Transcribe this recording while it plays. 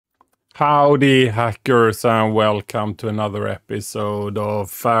Howdy hackers and welcome to another episode of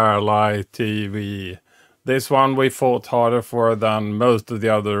FairLight TV. This one we fought harder for than most of the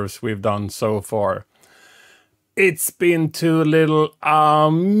others we've done so far. It's been too little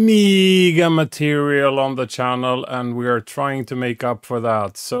Amiga material on the channel and we are trying to make up for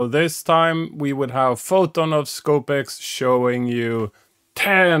that. So this time we would have Photon of Scoopex showing you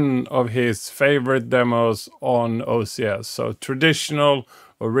 10 of his favorite demos on OCS. So traditional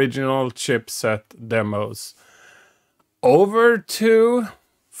original chipset demos. Over to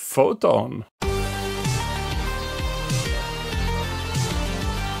Photon.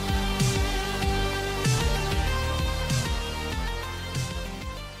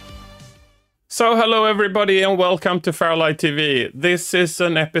 So hello everybody and welcome to FairLight TV. This is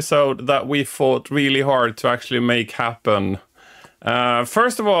an episode that we fought really hard to actually make happen.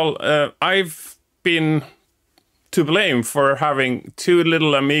 First of all, I've been to blame for having too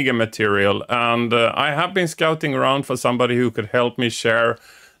little Amiga material, and I have been scouting around for somebody who could help me share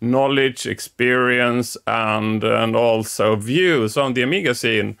knowledge, experience, and also views on the Amiga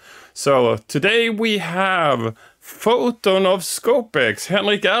scene. So today we have Photon of Scoopex,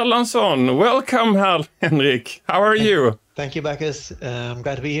 Henrik Erlandsson. Welcome, Henrik. How are you? Thank you, Bacchus. I'm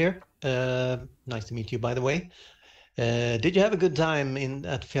glad to be here. Nice to meet you, by the way. Did you have a good time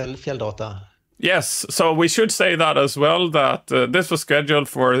at FairLight? Yes, so we should say that as well, that this was scheduled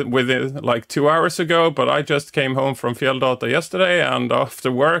for within like 2 hours ago, but I just came home from FairLight yesterday, and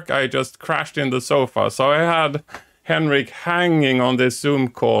after work I just crashed in the sofa. So I had Henrik hanging on this Zoom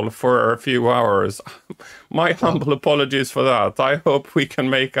call for a few hours. My humble apologies for that. I hope we can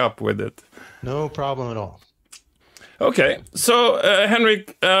make up with it. No problem at all. Okay, so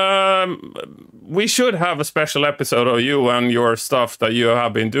Henrik, we should have a special episode of you and your stuff that you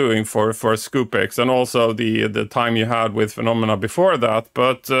have been doing for Scoopex, and also the time you had with Phenomena before that.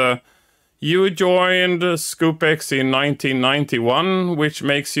 But you joined Scoopex in 1991, which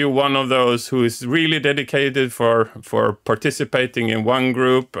makes you one of those who is really dedicated for participating in one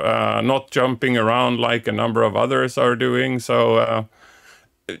group, not jumping around like a number of others are doing. So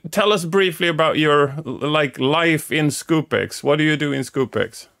tell us briefly about your life in Scoopex. What do you do in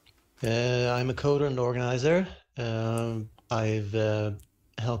Scoopex? I'm a coder and organizer. I've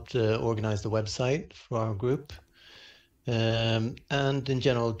helped organize the website for our group, and in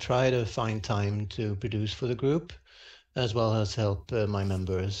general try to find time to produce for the group, as well as help my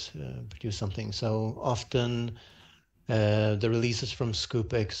members produce something. So often the releases from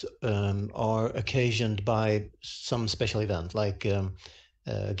Scoopex are occasioned by some special event, like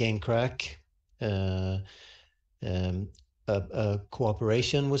game crack, a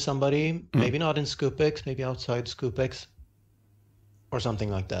cooperation with somebody, maybe not in Scoopex, maybe outside Scoopex, or something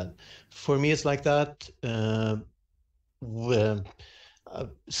like that. For me, it's like that.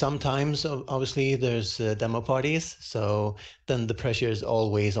 Sometimes, obviously, there's demo parties, so then the pressure is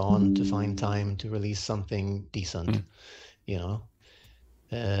always on to find time to release something decent, you know.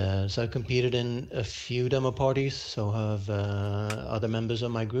 So I competed in a few demo parties, so have other members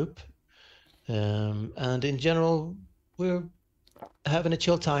of my group. And in general, we're having a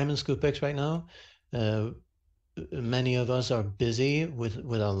chill time in Scoopex right now. Many of us are busy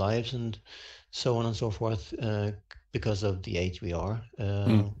with our lives and so on and so forth because of the age we are.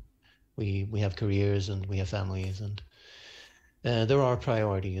 We have careers and we have families, and there are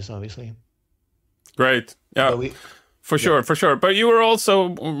priorities, obviously. Great. Yeah. For sure. But you were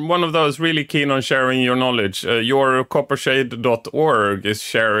also one of those really keen on sharing your knowledge. Your coppershade.org is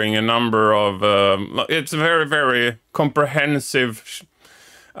sharing a number of... it's a very, very comprehensive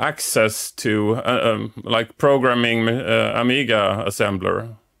access to like programming Amiga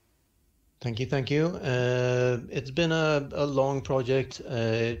assembler. Thank you. It's been a long project.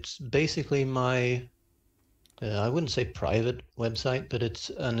 It's basically my... I wouldn't say private website, but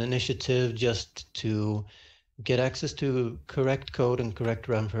it's an initiative just to get access to correct code and correct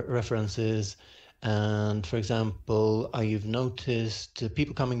references. And for example, I've noticed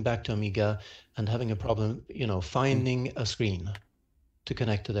people coming back to Amiga and having a problem, finding a screen to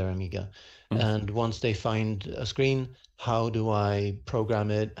connect to their Amiga. And once they find a screen, how do I program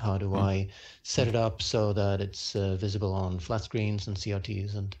it? How do I set it up so that it's visible on flat screens and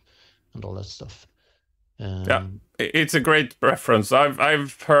CRTs and all that stuff? Yeah, it's a great reference.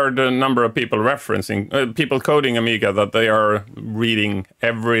 I've heard a number of people referencing, people coding Amiga, that they are reading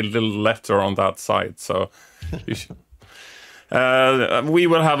every little letter on that site. So you should, we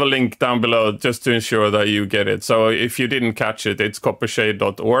will have a link down below just to ensure that you get it. So if you didn't catch it, it's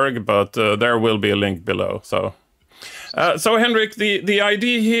coppershade.org, but there will be a link below. So Henrik, the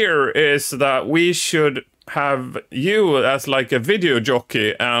idea here is that we should have you as like a video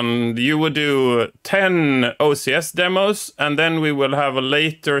jockey, and you would do 10 OCS demos, and then we will have a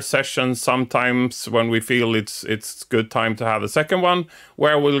later session sometimes when we feel it's good time to have a second one,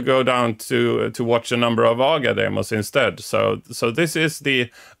 where we'll go down to watch a number of AGA demos instead. So this is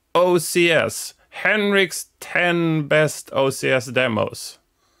the OCS, Henrik's 10 best OCS demos.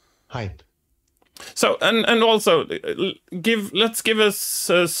 Hype. So and also let's give us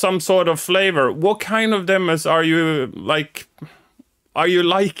some sort of flavor. What kind of demos are you liking?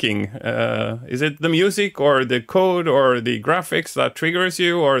 Is it the music or the code or the graphics that triggers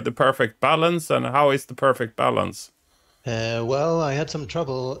you, or the perfect balance? And how is the perfect balance? Well, I had some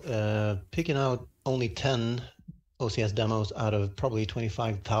trouble picking out only 10 OCS demos out of probably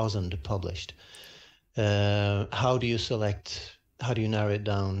 25,000 published. How do you narrow it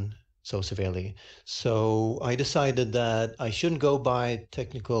down so severely? So I decided that I shouldn't go by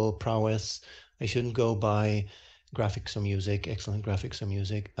technical prowess. I shouldn't go by graphics or music, excellent graphics or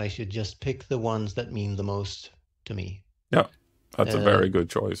music. I should just pick the ones that mean the most to me. Yeah, that's a very good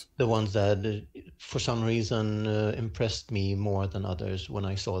choice. The ones that, for some reason, impressed me more than others when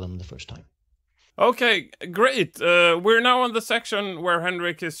I saw them the first time. Okay, great. We're now on the section where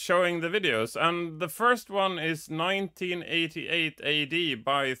Henrik is showing the videos, and the first one is 1988 AD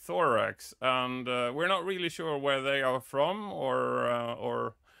by Thorax, and we're not really sure where they are from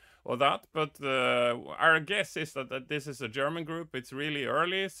or that, but our guess is that this is a German group. It's really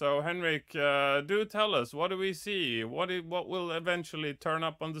early, so Henrik, do tell us, what do we see? What will eventually turn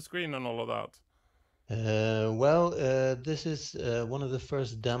up on the screen and all of that? This is one of the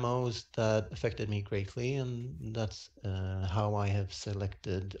first demos that affected me greatly, and that's how I have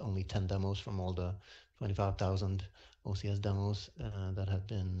selected only 10 demos from all the 25,000 OCS demos that have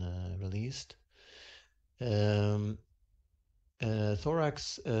been released.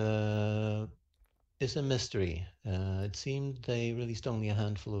 Thorax is a mystery. It seemed they released only a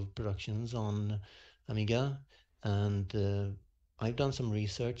handful of productions on Amiga, and I've done some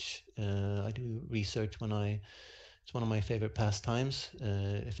research. I do research it's one of my favorite pastimes.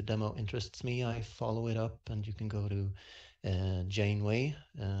 If a demo interests me, I follow it up, and you can go to Janeway,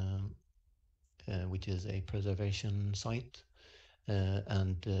 which is a preservation site,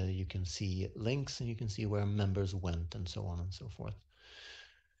 and you can see links, and you can see where members went, and so on and so forth.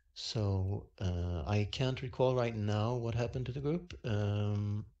 So I can't recall right now what happened to the group.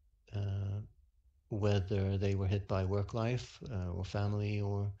 Whether they were hit by work life or family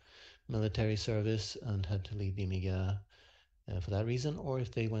or military service and had to leave the Amiga for that reason, or if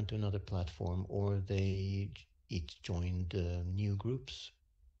they went to another platform, or they each joined new groups.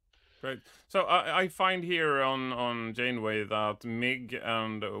 Great. So I find here on Janeway that Mig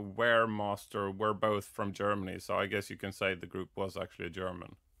and Waremaster were both from Germany, so I guess you can say the group was actually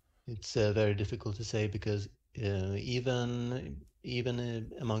German. It's very difficult to say, because even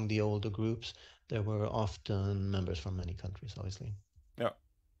among the older groups, there were often members from many countries, obviously. Yeah,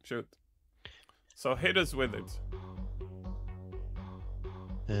 shoot. So hit us with it.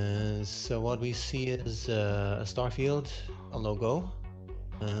 So what we see is a starfield, a logo,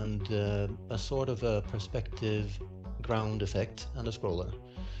 and a sort of a perspective ground effect and a scroller.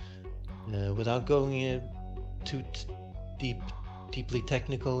 Without going too deeply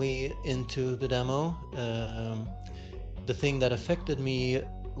technically into the demo, the thing that affected me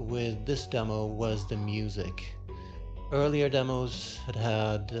with this demo was the music. Earlier demos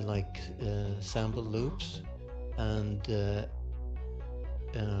had like sample loops and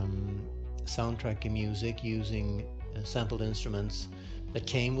soundtracky music using sampled instruments that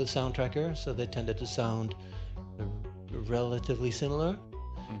came with Soundtracker, so they tended to sound relatively similar.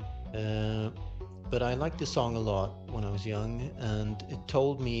 But I liked the song a lot when I was young, and it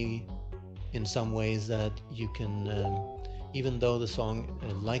told me in some ways that you can, even though the song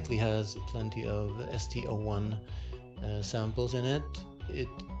likely has plenty of ST01 samples in it, it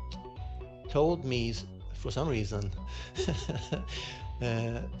told me for some reason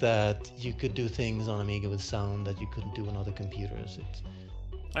that you could do things on Amiga with sound that you couldn't do on other computers.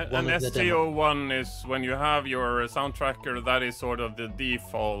 And ST01 is when you have your Soundtracker, that is sort of the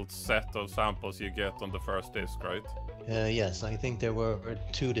default set of samples you get on the first disc, right? Yes, I think there were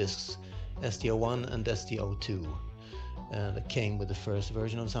 2 discs, ST01 and ST02, that came with the first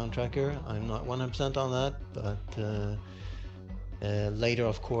version of Soundtracker. I'm not 100% on that, but later,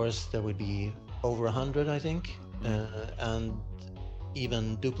 of course, there would be over 100, I think, and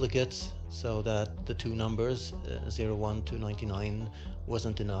even duplicates, so that the 2 numbers, 01 to 99,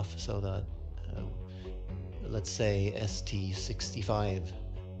 wasn't enough, so that let's say ST65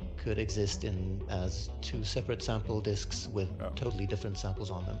 could exist as 2 separate sample discs with totally different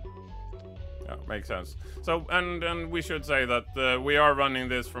samples on them. Yeah, makes sense. So, and we should say that we are running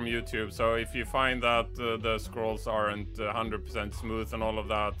this from YouTube. So if you find that the scrolls aren't 100% smooth and all of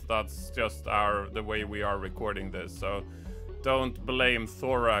that, that's just the way we are recording this. So don't blame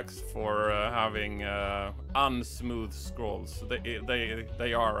Thorax for having unsmooth scrolls.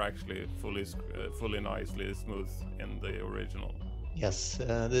 They are actually fully nicely smooth in the original. Yes,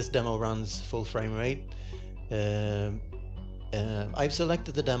 this demo runs full frame rate. I've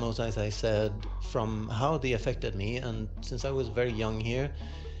selected the demos, as I said, from how they affected me, and since I was very young here,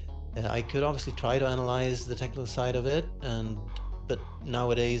 I could obviously try to analyze the technical side of it, but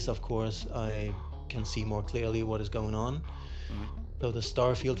nowadays, of course, I can see more clearly what is going on. So the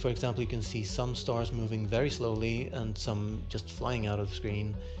star field, for example, you can see some stars moving very slowly and some just flying out of the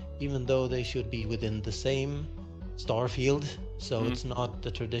screen, even though they should be within the same star field. So it's not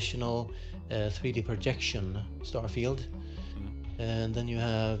the traditional 3D projection star field. And then you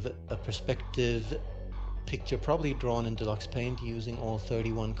have a perspective picture, probably drawn in Deluxe Paint using all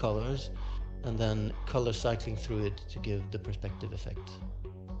 31 colors, and then color cycling through it to give the perspective effect.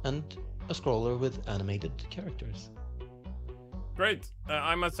 And a scroller with animated characters. Great.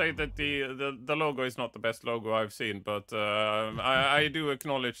 I must say that the logo is not the best logo I've seen, but I do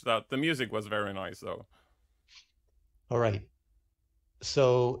acknowledge that the music was very nice, though. All right.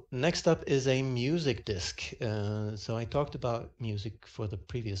 So next up is a music disc. So I talked about music for the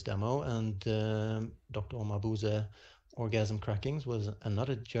previous demo, and Dr. Mabuse Orgasm Crackings was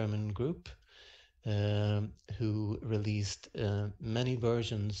another German group who released many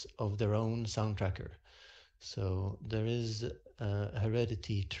versions of their own sound tracker. So there is a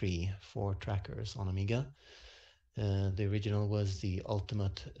heredity tree for trackers on Amiga. The original was the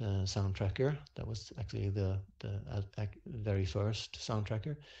ultimate sound tracker. That was actually the very first sound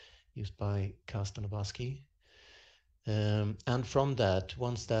tracker used by Kastanovaski. And from that,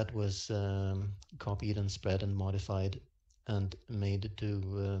 once that was copied and spread and modified and made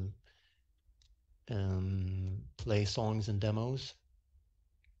to play songs and demos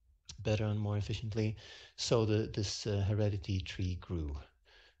better and more efficiently, so this heredity tree grew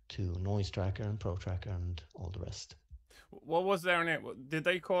to Noise Tracker and Pro Tracker and all the rest. What was their name? Did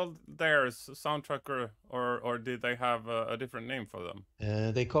they call theirs Sound Tracker, or did they have a different name for them?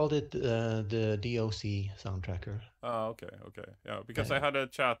 They called it the DOC Sound Tracker. Oh, okay, yeah. Because I had a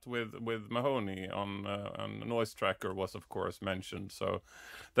chat with Mahoney on Noise Tracker was of course mentioned, so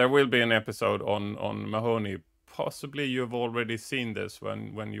there will be an episode on Mahoney. Possibly you've already seen this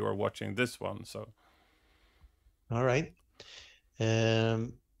when you are watching this one. So, all right.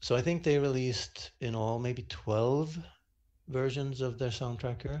 So I think they released in all maybe 12 versions of their sound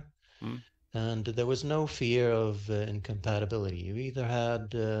tracker, and there was no fear of incompatibility. You either had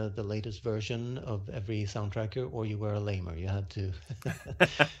the latest version of every sound tracker, or you were a lamer. You had to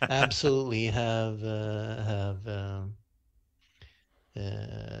absolutely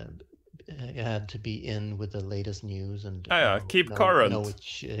you had to be in with the latest news and keep current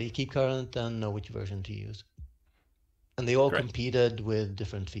and know which version to use. And they all competed with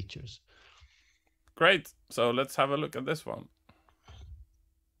different features. Great. So let's have a look at this one.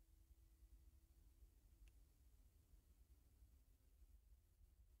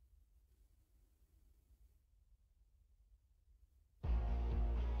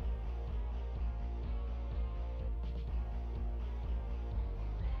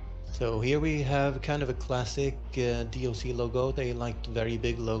 So here we have kind of a classic DOC logo. They liked very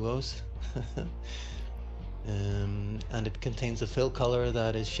big logos. And it contains a fill color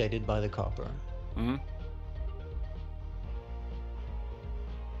that is shaded by the copper.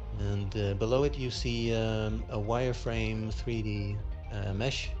 And below it you see a wireframe 3D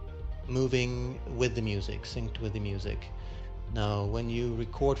mesh moving with the music, synced with the music. Now when you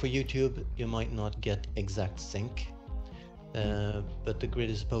record for YouTube, you might not get exact sync, but the grid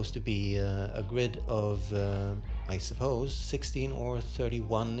is supposed to be a grid of I suppose 16 or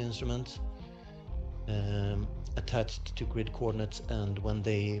 31 instruments attached to grid coordinates, and when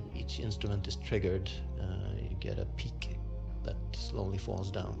each instrument is triggered, you get a peak that slowly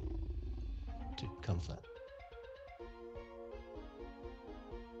falls down to come flat.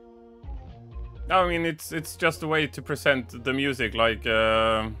 I mean, it's just a way to present the music, like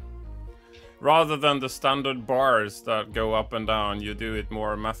rather than the standard bars that go up and down, you do it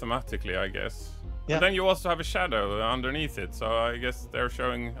more mathematically, I guess. Yeah. And then you also have a shadow underneath it, so I guess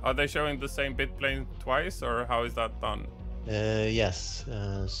are they showing the same bit plane twice, or how is that done? Yes,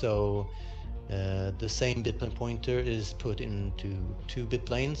 so the same bit plane pointer is put into 2 bit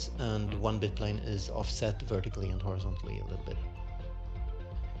planes, and 1 bit plane is offset vertically and horizontally a little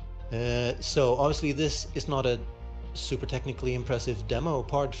bit. So obviously this is not a super technically impressive demo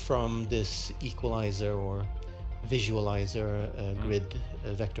apart from this equalizer or visualizer grid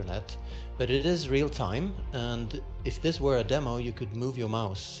vector net, but it is real time, and if this were a demo you could move your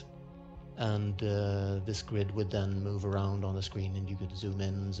mouse and this grid would then move around on the screen and you could zoom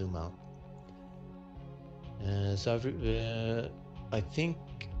in, zoom out. I think,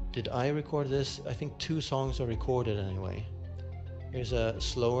 did I record this? I think 2 songs are recorded anyway. Here's a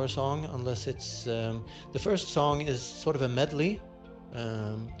slower song, unless it's... the first song is sort of a medley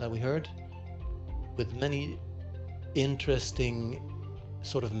that we heard, with many interesting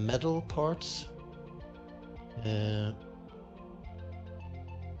sort of metal parts. And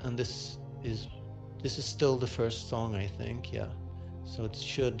this is still the first song, I think, yeah. So it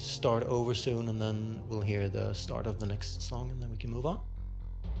should start over soon, and then we'll hear the start of the next song, and then we can move on.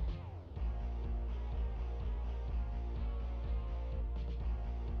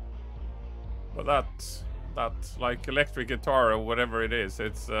 But that's like electric guitar or whatever it is.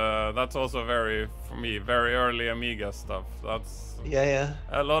 It's that's also very, for me, very early Amiga stuff. That's yeah.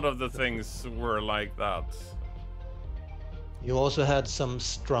 A lot of the things were like that. You also had some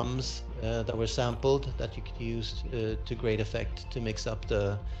strums that were sampled that you could use to great effect to mix up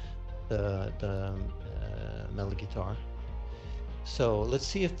the melody guitar. So let's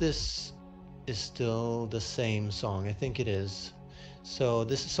see if this is still the same song. I think it is. So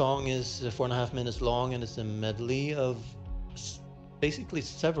this song is 4.5 minutes long, and it's a medley of basically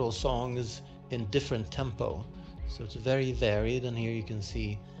several songs in different tempo. So it's very varied, and here you can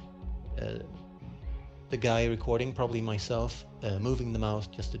see the guy recording, probably myself, moving the mouse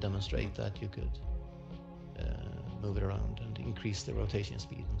just to demonstrate that you could move it around and increase the rotation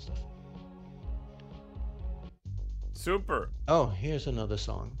speed and stuff. Super. Oh, here's another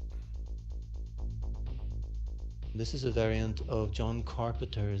song. This is a variant of John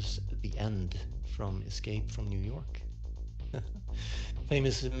Carpenter's The End from Escape from New York.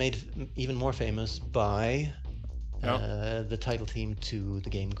 Made even more famous by the title theme to the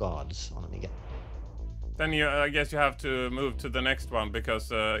game Gods on Amiga. Then I guess you have to move to the next one, because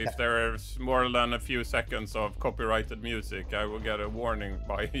if there's more than a few seconds of copyrighted music, I will get a warning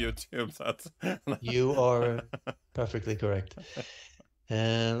by YouTube. You are perfectly correct.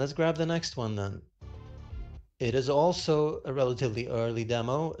 And let's grab the next one then. It is also a relatively early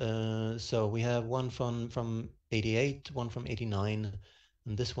demo. So we have one from 88, one from 89,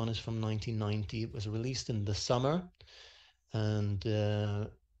 and this one is from 1990. It was released in the summer, and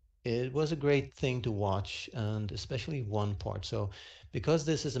it was a great thing to watch, and especially one part. So because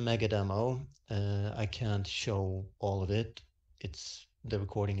this is a Megademo, I can't show all of it. The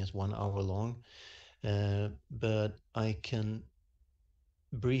recording is 1 hour long, but I can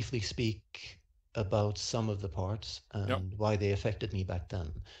briefly speak about some of the parts and why they affected me back then.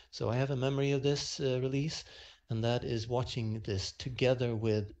 So I have a memory of this release, and that is watching this together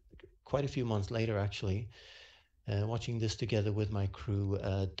with, quite a few months later actually, watching this together with my crew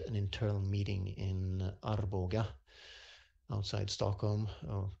at an internal meeting in Arboga, outside Stockholm,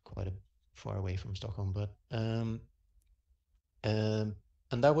 quite far away from Stockholm, but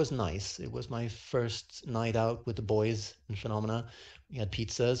and that was nice. It was my first night out with the boys in Phenomena. We had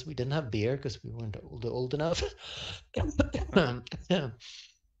pizzas. We didn't have beer because we weren't old enough.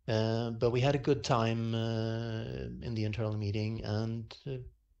 But we had a good time in the internal meeting, and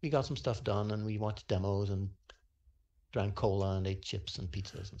we got some stuff done, and we watched demos and drank cola and ate chips and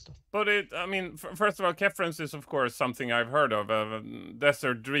pizzas and stuff. But I mean, first of all, Kefrens is of course something I've heard of.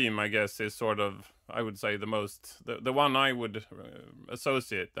 Desert Dream, I guess, is sort of, I would say, the one I would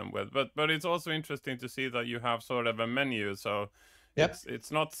associate them with. But it's also interesting to see that you have sort of a menu. So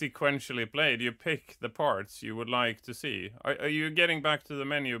it's not sequentially played. You pick the parts you would like to see. Are you getting back to the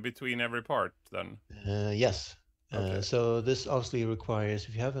menu between every part then? Yes. Okay. So this obviously requires,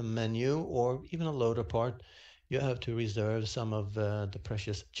 if you have a menu or even a loader part, you have to reserve some of the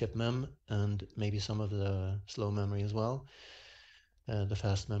precious chip mem and maybe some of the slow memory as well. The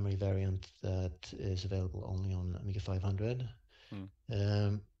fast memory variant that is available only on Amiga 500,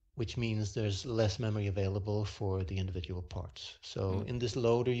 which means there's less memory available for the individual parts. So in this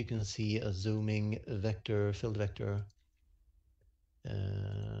loader, you can see a zooming vector, filled vector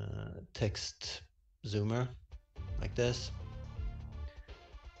text zoomer like this.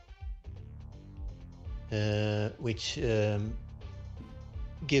 Which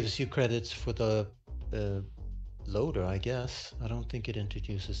gives you credits for the loader, I guess. I don't think it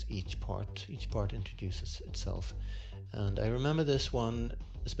introduces each part. Each part introduces itself. And I remember this one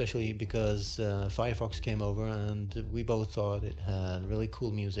especially because Firefox came over and we both thought it had really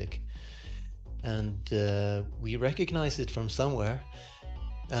cool music. And we recognized it from somewhere.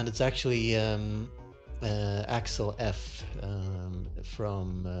 And it's actually Axel F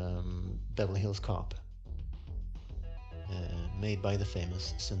from Beverly Hills Cop, made by the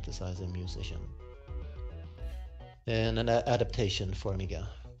famous synthesizer musician, and an adaptation for Amiga.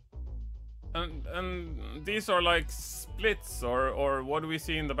 And these are like splits, or what do we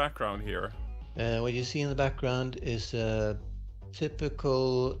see in the background here? What you see in the background is a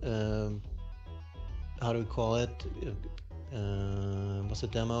typical, how do we call it? What's a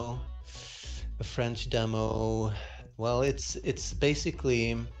demo? A French demo. Well, it's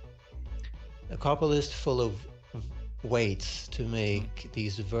basically a copper list full of weights to make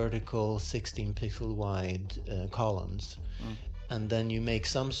these vertical 16 pixel wide columns. And then you make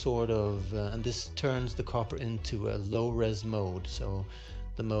some sort of, and this turns the copper into a low-res mode. So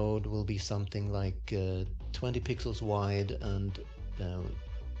the mode will be something like 20 pixels wide and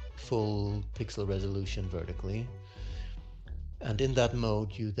full pixel resolution vertically. And in that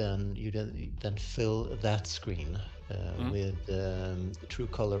mode, you then fill that screen with true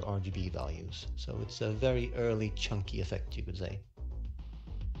color RGB values. So it's a very early chunky effect, you could say.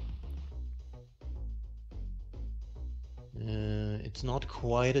 It's not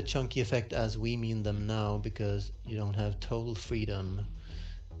quite a chunky effect as we mean them now, because you don't have total freedom.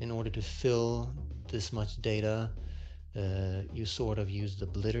 In order to fill this much data, you sort of use the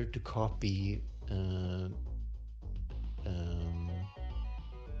blitter to copy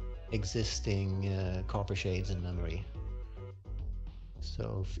existing copper shades in memory.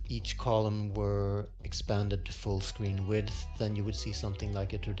 So if each column were expanded to full screen width, then you would see something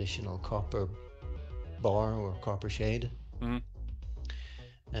like a traditional copper bar or copper shade.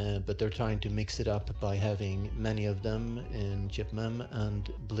 But they're trying to mix it up by having many of them in chip mem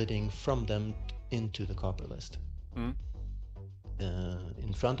and blitting from them into the copper list.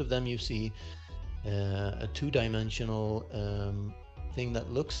 In front of them you see a two-dimensional thing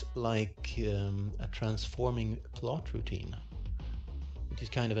that looks like a transforming plot routine, which is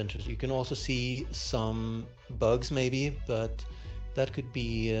kind of interesting. You can also see some bugs maybe, but that could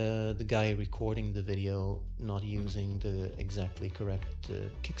be the guy recording the video not using the exactly correct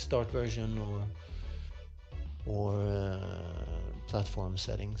kickstart version or platform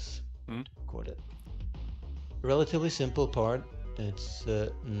settings to record it. Relatively simple part. It's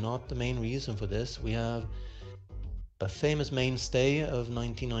not the main reason for this. We have a famous mainstay of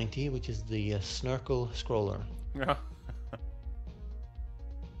 1990, which is the Snirkle scroller. Yeah.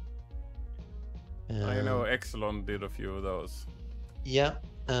 I know Exelon did a few of those. Yeah,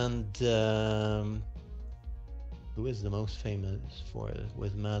 and who is the most famous for it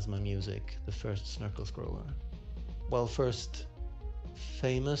with Masma Music, the first Snirkle scroller? Well, first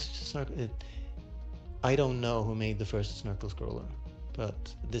famous Snirkle... I don't know who made the first Snirkle scroller,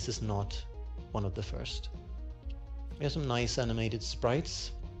 but this is not one of the first. We have some nice animated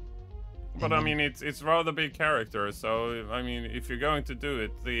sprites. But I mean, it's rather big characters, so I mean, if you're going to do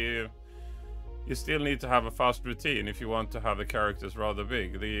it, you still need to have a fast routine if you want to have the characters rather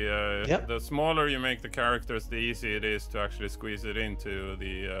big. The smaller you make the characters, the easier it is to actually squeeze it into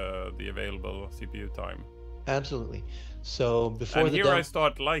the available CPU time. Absolutely. So before and here I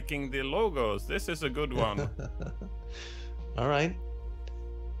start liking the logos. This is a good one. All right.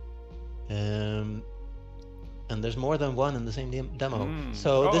 And there's more than one in the same demo.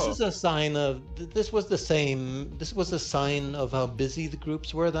 So this is a sign of this was a sign of how busy the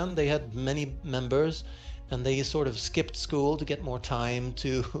groups were then. They had many members and they sort of skipped school to get more time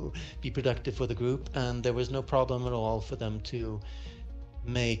to be productive for the group, and there was no problem at all for them to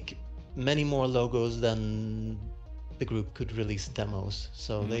make many more logos than the group could release demos.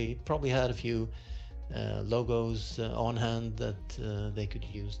 So they probably had a few logos on hand that they could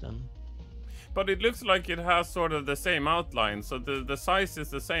use then. But it looks like it has sort of the same outline, so the size is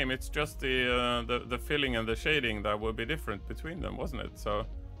the same. It's just the filling and the shading that will be different between them, wasn't it? So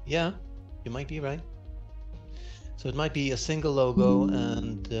yeah, you might be right. So it might be a single logo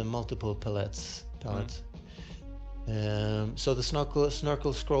and multiple palettes. So the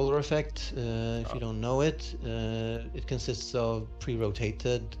Snirkle scroller effect, if you don't know it, it consists of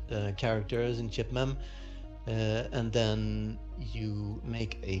pre-rotated characters in chipmem, and then you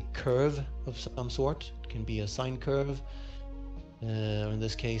make a curve of some sort. It can be a sine curve, or in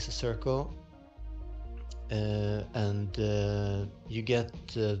this case a circle, and you get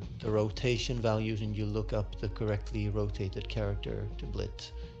the rotation values, and you look up the correctly rotated character to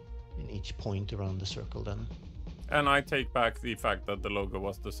blit in each point around the circle then. And I take back the fact that the logo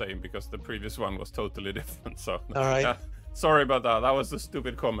was the same, because the previous one was totally different. So all right. Sorry about that. That was a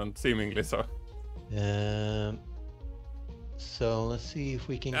stupid comment, seemingly so. So let's see if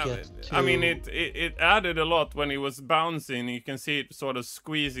we can get to... I mean, it added a lot when it was bouncing. You can see it sort of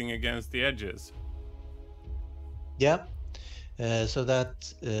squeezing against the edges. Yeah. So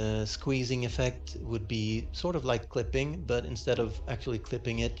that squeezing effect would be sort of like clipping, but instead of actually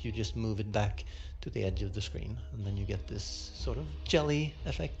clipping it, you just move it back to the edge of the screen, and then you get this sort of jelly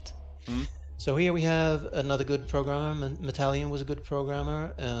effect. So here we have another good programmer. Metallion was a good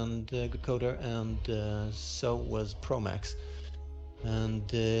programmer and good coder, and so was Promax.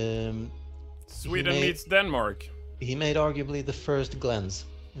 And Sweden meets Denmark. He made arguably the first glens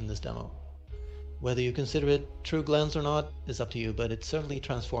in this demo. Whether you consider it true glens or not is up to you, but it's certainly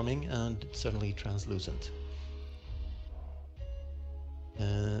transforming and it's certainly translucent.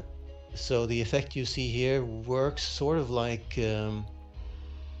 So the effect you see here works sort of like a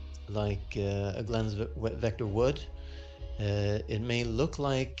glens vector would. It may look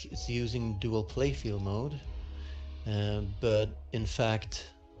like it's using dual playfield mode, but in fact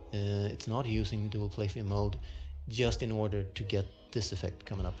it's not using dual playfield mode just in order to get this effect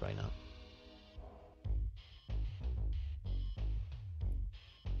coming up right now.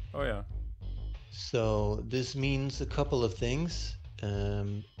 Oh yeah. So this means a couple of things.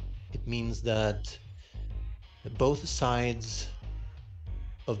 It means that both sides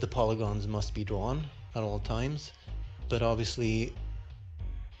of the polygons must be drawn at all times, but obviously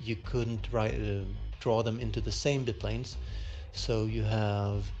you couldn't draw them into the same bit planes. So you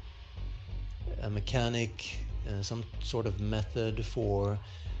have a mechanic, some sort of method for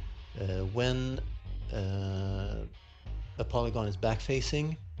when a polygon is back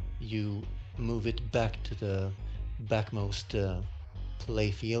facing, you move it back to the backmost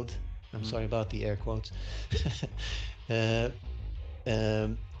play field. I'm sorry about the air quotes.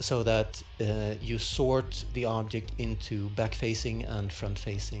 So that you sort the object into back-facing and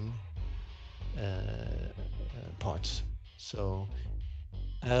front-facing parts. So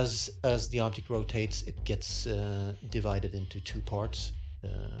as the object rotates, it gets divided into two parts,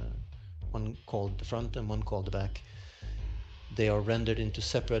 one called the front and one called the back. They are rendered into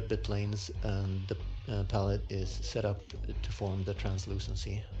separate bit planes, and the palette is set up to form the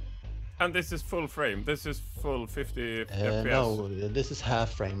translucency. And this is full frame. This is full 50 FPS. No, this is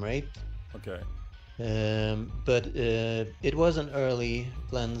half frame rate. Okay. But it was an early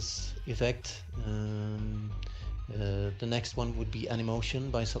lens effect. The next one would be Animotion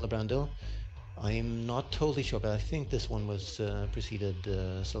by Celebrandil. I'm not totally sure, but I think this one was preceded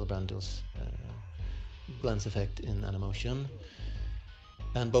Celebrandil's lens effect in Animotion.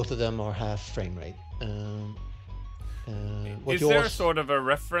 And both of them are half frame rate. Is there sort of a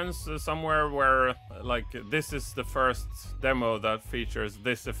reference somewhere where, like, this is the first demo that features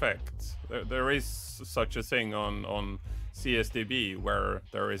this effect? There is such a thing on CSDB where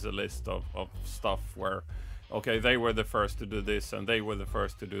there is a list of stuff where, okay, they were the first to do this and they were the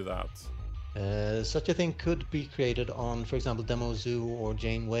first to do that. Such a thing could be created on, for example, Demo Zoo or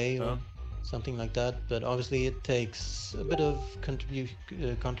Janeway or something like that, but obviously it takes a bit of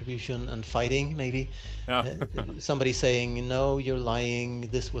contribution and fighting, maybe. Yeah. Somebody saying, no, you're lying,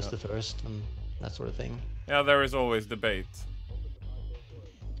 this was the first, and that sort of thing. Yeah, there is always debate.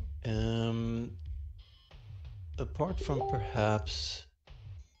 Apart from perhaps,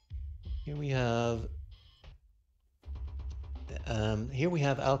 here we have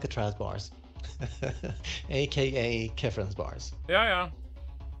Alcatraz bars, aka Kefrens bars. Yeah.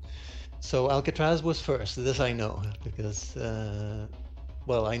 So Alcatraz was first, this I know, because,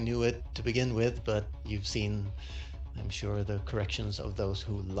 well, I knew it to begin with, but you've seen, I'm sure, the corrections of those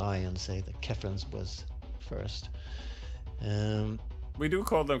who lie and say that Kefrens was first. We do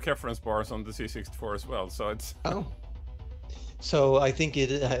call them Kefrens bars on the C64 as well, so it's... Oh. So I think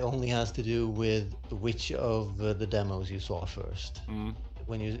it only has to do with which of the demos you saw first.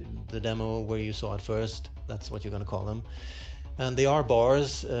 When the demo where you saw it first, that's what you're going to call them. And they are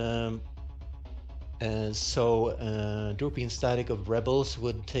bars. Drooping Static of Rebels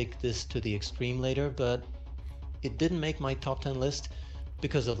would take this to the extreme later, but it didn't make my top 10 list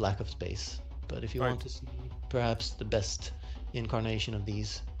because of lack of space. But if you want to see perhaps the best incarnation of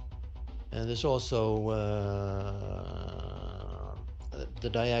these, there's also the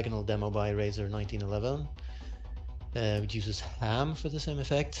Diagonal demo by Razer 1911, which uses ham for the same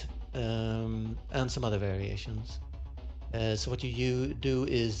effect, and some other variations. So what you do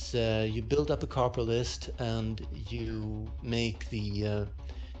is you build up a corporal list and you make the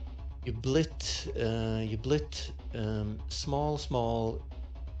you blit small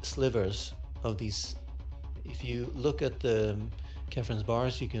slivers of these. If you look at the Kefrens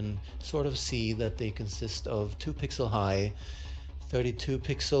bars, you can sort of see that they consist of 2 pixel high, 32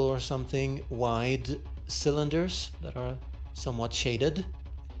 pixel or something wide cylinders that are somewhat shaded,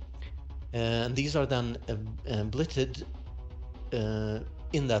 and these are then blitted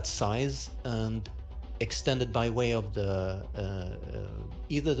in that size, and extended by way of the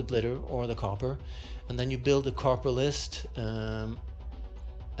either the blitter or the copper, and then you build a copper list,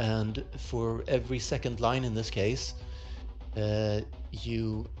 and for every second line in this case,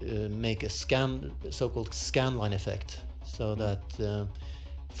 you make a so-called scan line effect, so that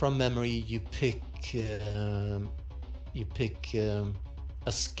from memory you pick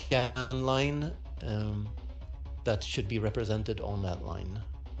a scan line that should be represented on that line.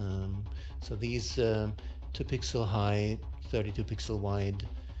 So these 2 pixel high, 32 pixel wide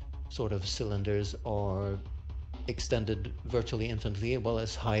sort of cylinders are extended virtually infinitely, well,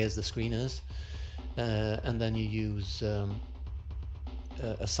 as high as the screen is, and then you use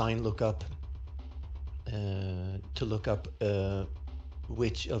a sign lookup to look up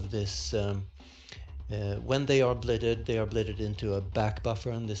which of this when they are blitted into a back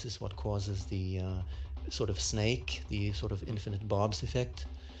buffer, and this is what causes the sort of snake, the sort of infinite bobs effect.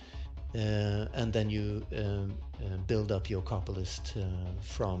 And then you build up your copper list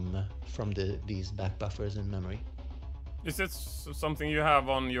from these back buffers in memory. Is this something you have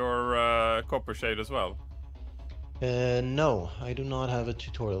on your copper shade as well? No, I do not have a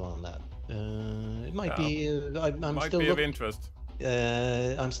tutorial on that. It might be. I'm might still be of interest.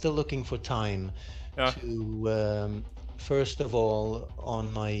 I'm still looking for time to. First of all,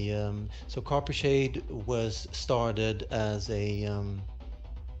 on my so Copper Shade was started as a.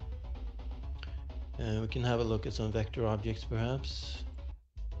 We can have a look at some vector objects, perhaps.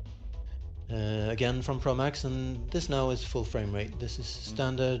 Again from Promax, and this now is full frame rate. This is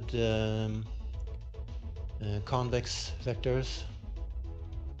standard convex vectors,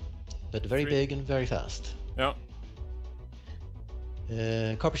 but very big and very fast. Yeah.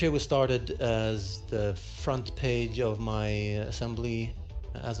 Coppershade was started as the front page of my assembly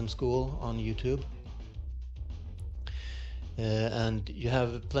ASM school on YouTube. And you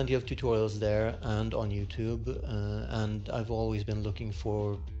have plenty of tutorials there and on YouTube, and I've always been looking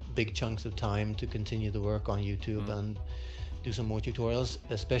for big chunks of time to continue the work on YouTube and do some more tutorials,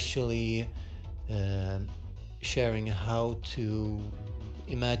 especially sharing how to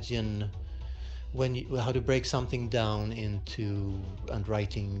imagine how to break something down into and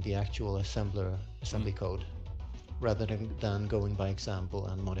writing the actual assembly code, rather than going by example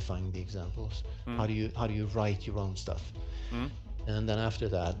and modifying the examples. How do you write your own stuff? And then after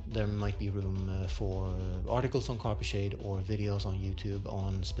that, there might be room for articles on Coppershade or videos on YouTube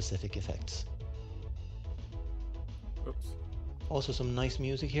on specific effects. Oops. Also some nice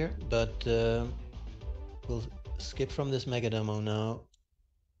music here, but we'll skip from this Megademo now.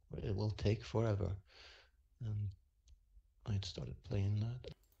 It will take forever. I started playing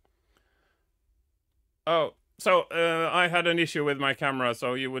that. Oh, so I had an issue with my camera,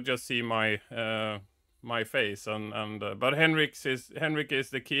 so you would just see my my face, but Henrik is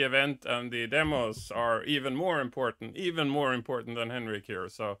the key event, and the demos are even more important than Henrik here.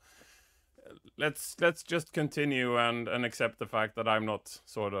 So let's just continue and accept the fact that I'm not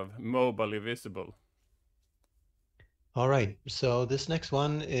sort of mobily visible. All right, so this next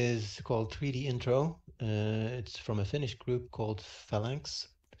one is called 3D Intro. It's from a Finnish group called Phalanx,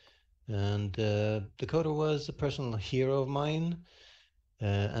 and the coder was a personal hero of mine.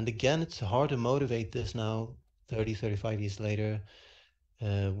 And again, it's hard to motivate this now, 35 years later.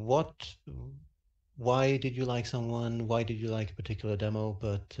 Why did you like someone? Why did you like a particular demo?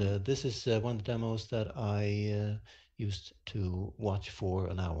 But this is one of the demos that I used to watch for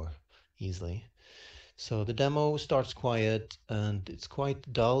an hour easily. So the demo starts quiet, and it's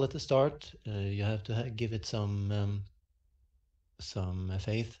quite dull at the start. You have to give it some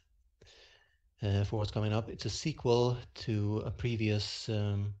faith for what's coming up. It's a sequel to a previous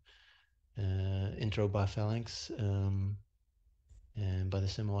intro by Phalanx and by the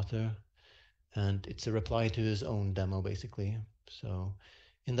same author, and it's a reply to his own demo, basically. So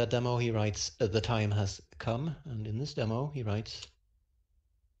in that demo he writes, "The time has come," and in this demo he writes,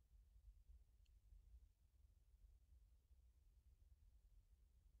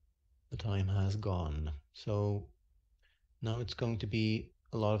 "The time has gone." So now it's going to be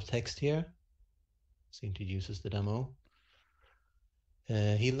a lot of text here. This introduces the demo.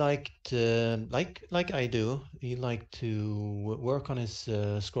 He liked, like I do, he liked to work on his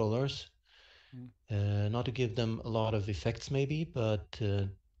scrollers, not to give them a lot of effects maybe, but to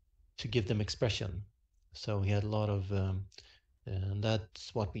give them expression. So he had a lot of, and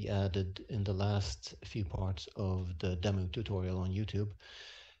that's what we added in the last few parts of the demo tutorial on YouTube.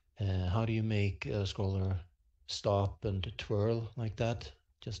 How do you make a scroller stop and twirl like that?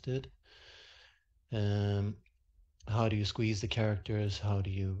 Just did. How do you squeeze the characters? How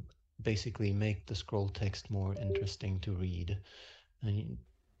do you basically make the scroll text more interesting to read? And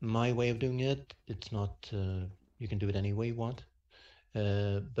my way of doing it. It's not, you can do it any way you want.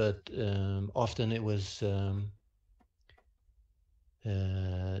 But often it was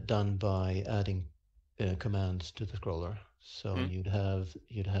done by adding commands to the scroller. So you'd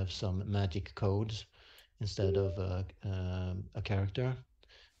have some magic codes instead of a character,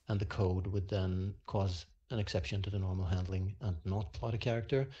 and the code would then cause an exception to the normal handling and not plot a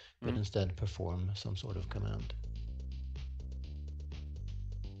character, but instead perform some sort of command.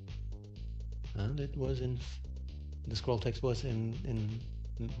 And it was the scroll text was in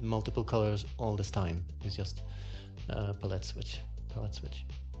multiple colors all this time. It's just palette switch.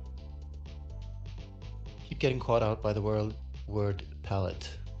 Keep getting caught out by the word palette.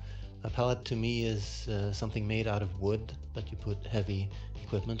 A palette to me is something made out of wood that you put heavy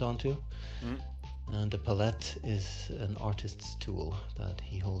equipment onto. And a palette is an artist's tool that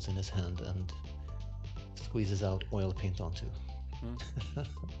he holds in his hand and squeezes out oil paint onto.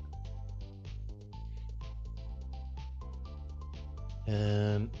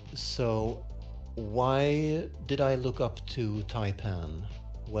 So why did I look up to Taipan?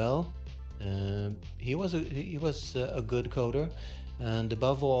 Well, he was a good coder, and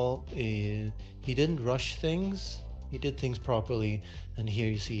above all, he didn't rush things. He did things properly, and here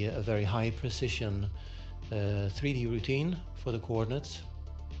you see a very high precision 3D routine for the coordinates,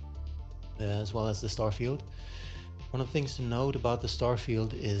 as well as the star field. One of the things to note about the star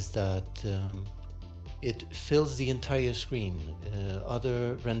field is that it fills the entire screen.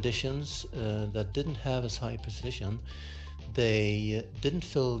 Other renditions that didn't have as high precision, they didn't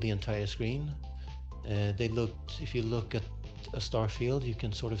fill the entire screen. If you look at a star field, you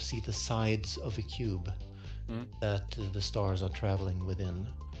can sort of see the sides of a cube that the stars are traveling within.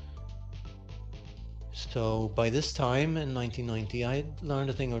 So by this time in 1990, I learned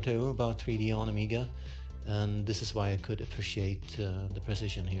a thing or two about 3D on Amiga, and this is why I could appreciate the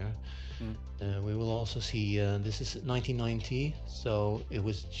precision here. We will also see, this is 1990, so it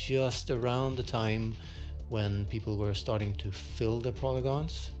was just around the time when people were starting to fill the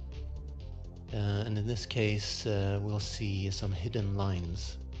polygons. And in this case, we'll see some hidden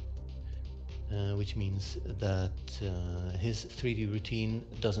lines, which means that his 3D routine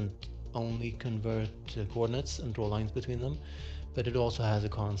doesn't only convert coordinates and draw lines between them, but it also has a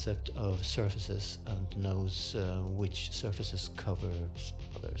concept of surfaces and knows which surfaces cover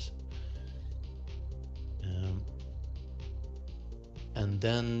others. And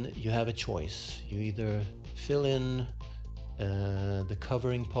then you have a choice. You either fill in the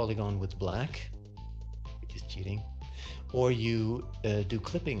covering polygon with black, which is cheating, or you do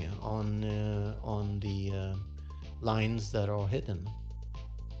clipping on the lines that are hidden.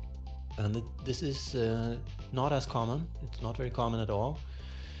 And this is not as common. It's not very common at all.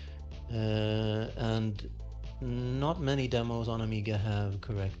 And not many demos on Amiga have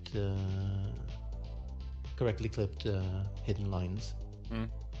correctly clipped hidden lines.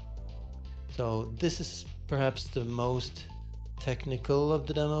 So this is perhaps the most technical of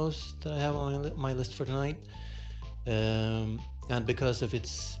the demos that I have on my list for tonight. And because of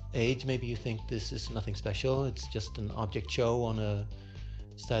its age, maybe you think this is nothing special. It's just an object show on a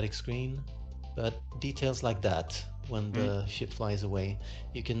static screen. But details like that, when the ship flies away,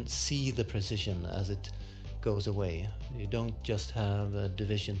 you can see the precision as it goes away. You don't just have a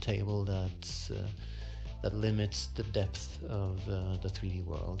division table that limits the depth of the 3D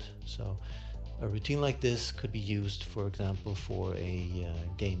world. So a routine like this could be used, for example, for a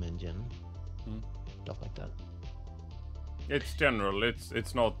game engine, stuff like that. It's general.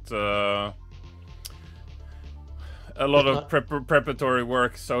 It's not a lot of preparatory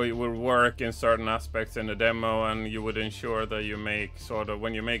work, so it will work in certain aspects in the demo, and you would ensure that you make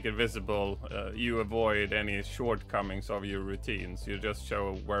when you make it visible, you avoid any shortcomings of your routines. You just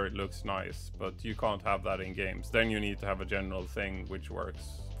show where it looks nice, but you can't have that in games. Then you need to have a general thing which works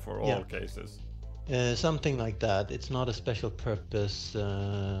for all cases. Something like that. It's not a special purpose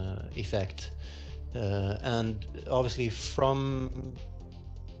effect. And obviously from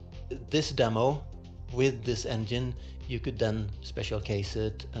this demo, with this engine, you could then special case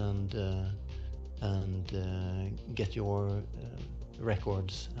it and get your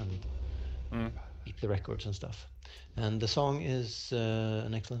records and keep the records and stuff. And the song is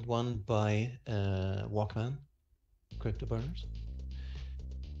an excellent one by Walkman, Crypto Burners.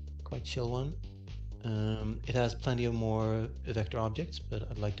 Quite chill one. It has plenty of more vector objects, but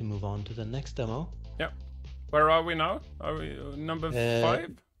I'd like to move on to the next demo. Yeah. Where are we now? Are we number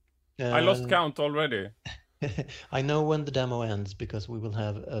 5? I lost count already. I know when the demo ends because we will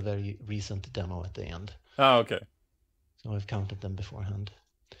have a very recent demo at the end. Oh, okay. So I've counted them beforehand.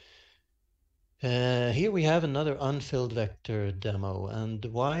 Here we have another unfilled vector demo. And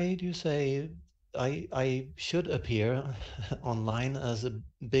why do you say I should appear online as a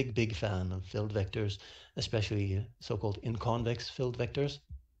big fan of filled vectors, especially so-called inconvex filled vectors?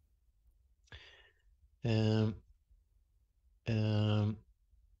 Um, um,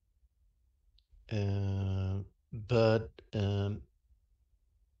 but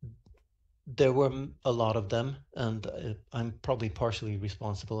there were a lot of them, and I'm probably partially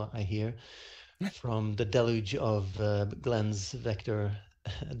responsible, I hear, from the deluge of Glenn's vector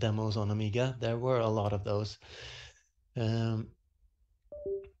demos on Amiga. There were a lot of those. So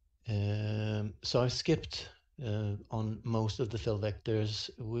I skipped on most of the fill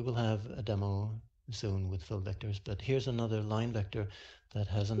vectors. We will have a demo soon with fill vectors, but here's another line vector that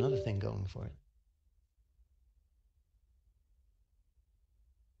has another thing going for it.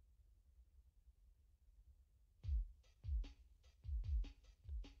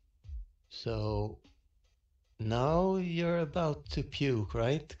 So now you're about to puke,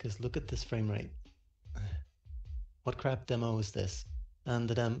 right? Because look at this frame rate. What crap demo is this? And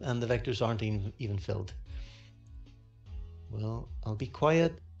the vectors aren't even filled. Well, I'll be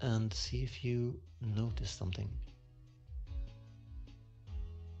quiet and see if you notice something.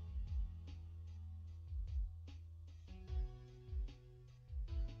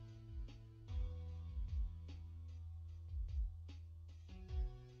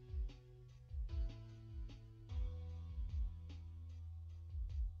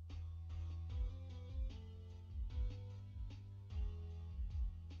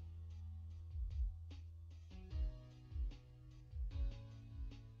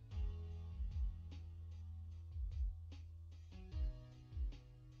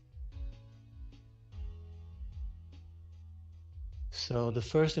 So the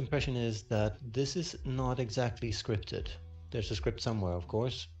first impression is that this is not exactly scripted. There's a script somewhere, of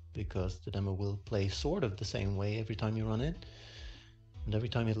course, because the demo will play sort of the same way every time you run it and every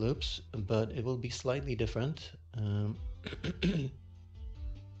time it loops, but it will be slightly different.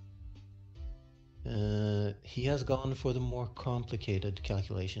 He has gone for the more complicated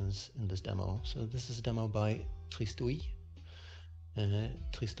calculations in this demo. So this is a demo by Tristan,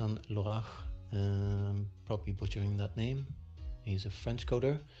 Tristan Lorache, probably butchering that name. He's a French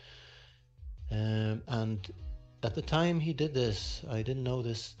coder. And at the time he did this, I didn't know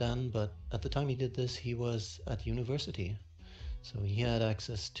this then, but at the time he did this, he was at university. So he had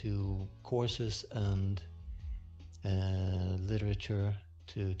access to courses and literature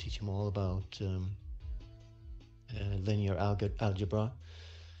to teach him all about linear algebra.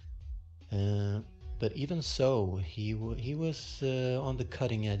 But even so, he was on the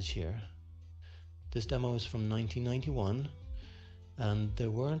cutting edge here. This demo is from 1991. And there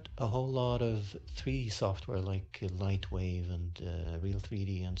weren't a whole lot of 3D software like Lightwave and Real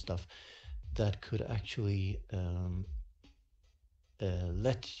 3D and stuff that could actually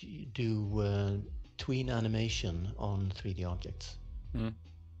let you do tween animation on 3D objects. Mm.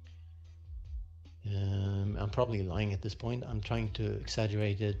 I'm probably lying at this point. I'm trying to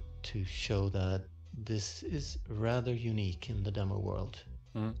exaggerate it to show that this is rather unique in the demo world.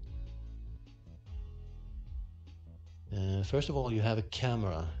 Mm. First of all, you have a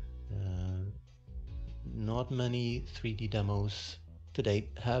camera. Not many 3D demos to date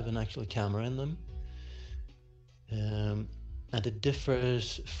have an actual camera in them. And it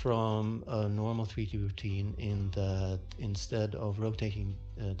differs from a normal 3D routine in that instead of rotating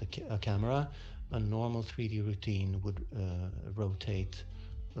a camera, a normal 3D routine would rotate.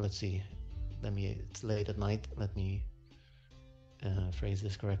 Let's see, it's late at night. Let me phrase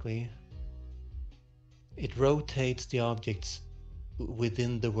this correctly. It rotates the objects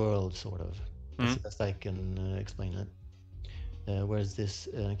within the world, sort of. That's the best I can explain it. Whereas this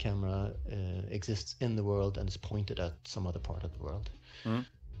camera exists in the world and is pointed at some other part of the world.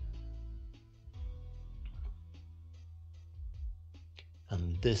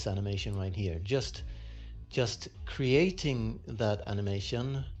 And this animation right here, just creating that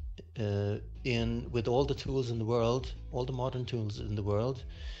animation with all the tools in the world, all the modern tools in the world.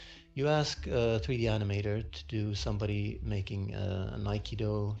 You ask a 3D animator to do somebody making an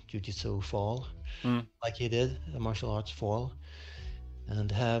Aikido Jiu-Jitsu fall, like he did, a martial arts fall, and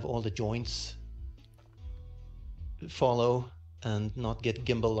have all the joints follow and not get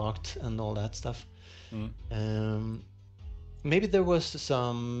gimbal locked and all that stuff. Maybe there was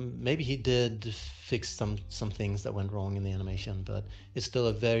maybe he did fix some things that went wrong in the animation, but it's still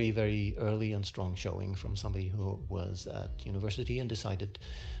a very, very early and strong showing from somebody who was at university and decided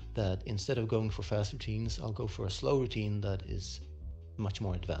that instead of going for fast routines, I'll go for a slow routine that is much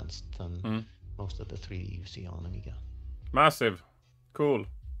more advanced than most of the 3D you see on Amiga. Massive. Cool.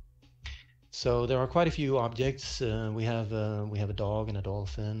 So there are quite a few objects. We have a dog and a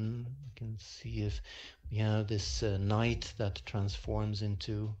dolphin. You can see if we have this knight that transforms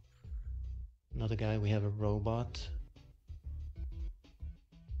into another guy. We have a robot.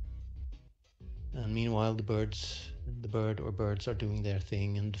 And meanwhile, the bird or birds are doing their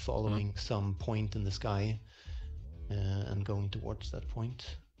thing and following some point in the sky and going towards that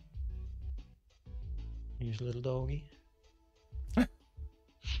point. Here's a little doggy. I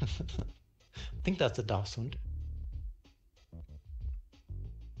think that's a dachshund.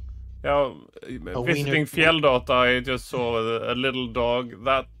 Yeah, visiting Fjelldata, I just saw a little dog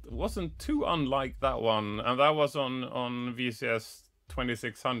that wasn't too unlike that one, and that was on VCS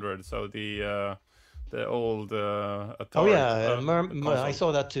 2600, so the old Atari. Oh yeah, I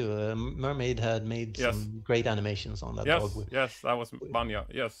saw that too. Mermaid had made some great animations on that dog. Yes, that was Banya.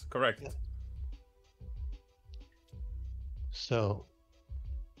 Yes, correct. Yeah. So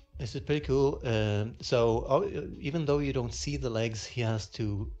this is pretty cool. So even though you don't see the legs, he has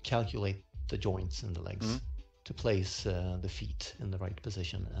to calculate the joints in the legs to place the feet in the right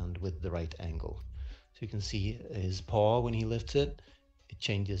position and with the right angle. So you can see his paw when he lifts it, it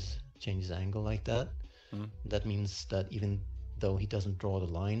changes angle like that. That means that even though he doesn't draw the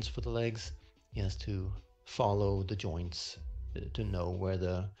lines for the legs, he has to follow the joints to know where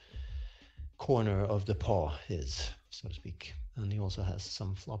the corner of the paw is, so to speak. And he also has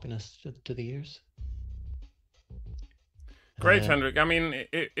some floppiness to the ears. Great, Henrik. I mean,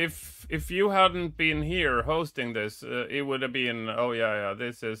 if you hadn't been here hosting this, it would have been, oh yeah,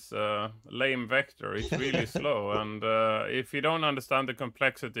 this is lame vector. It's really slow, and if you don't understand the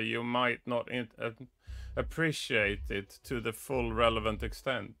complexity, you might not appreciate it to the full relevant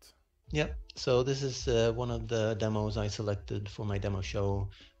extent. Yeah. So this is one of the demos I selected for my demo show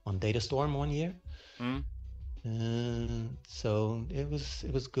on Datastorm one year. So it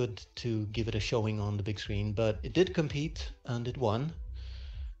was good to give it a showing on the big screen, but it did compete and it won.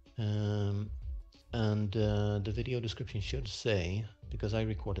 And the video description should say, because I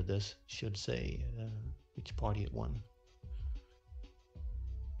recorded this, should say which party it won.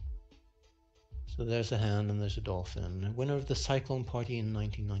 So there's a hand and there's a dolphin. Winner of the Cyclone Party in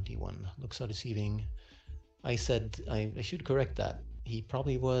 1991. Looks so deceiving. I said I should correct that. He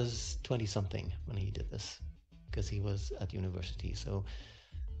probably was 20-something when he did this, because he was at university. So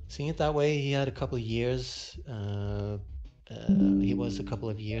seeing it that way, he had a couple of years. He was a couple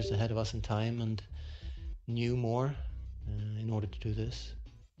of years ahead of us in time and knew more in order to do this.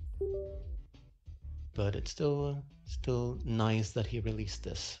 But it's still nice that he released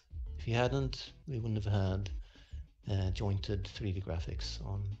this. If he hadn't, we wouldn't have had jointed 3D graphics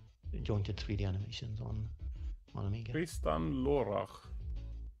jointed 3D animations on Amiga. Tristan Lorache.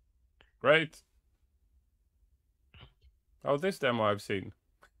 Great. Oh, this demo I've seen.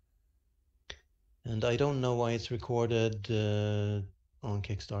 And I don't know why it's recorded on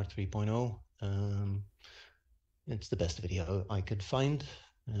Kickstart 3.0. It's the best video I could find.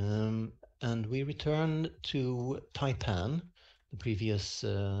 And we return to Taipan, the previous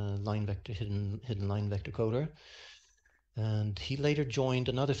line vector hidden line vector coder. And he later joined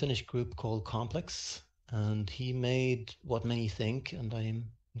another Finnish group called Complex, and he made what many think, and I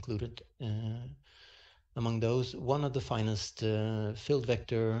am included among those, one of the finest filled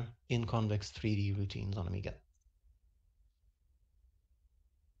vector in convex 3D routines on Amiga.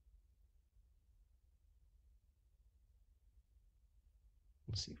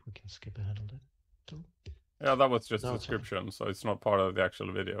 Let's see if we can skip ahead a little. Yeah, that was just a description, so it's not part of the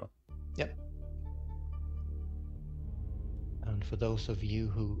actual video. Yep. And for those of you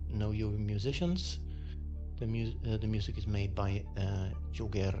who know your musicians, the music is made by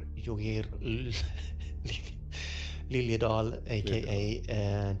Joger Liljedal, aka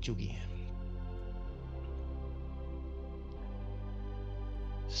Jugi.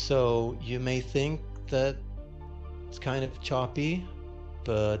 So you may think that it's kind of choppy,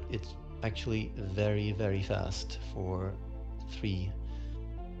 but it's actually very, very fast for 3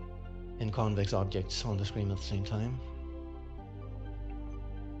 in-convex objects on the screen at the same time.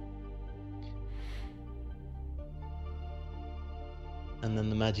 And then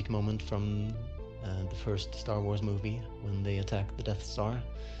the magic moment from the first Star Wars movie, when they attack the Death Star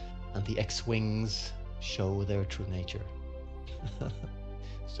and the X-Wings show their true nature.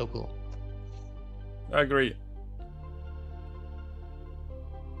 So cool. I agree.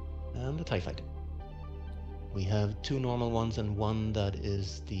 And the TIE Fighter. We have 2 normal ones and one that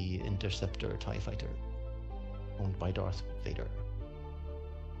is the Interceptor TIE Fighter, owned by Darth Vader.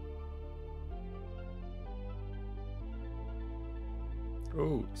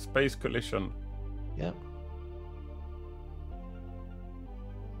 Oh, space collision. Yeah.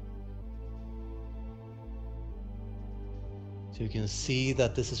 So you can see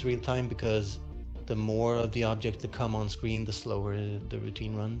that this is real time because the more of the object that come on screen, the slower the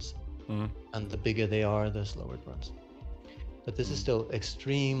routine runs. And the bigger they are, the slower it runs. But this is still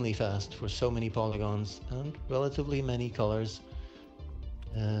extremely fast for so many polygons and relatively many colors.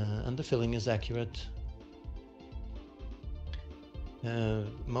 And the filling is accurate.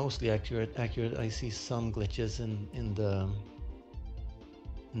 Mostly accurate. I see some glitches in the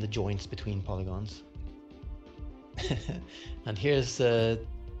joints between polygons. And here's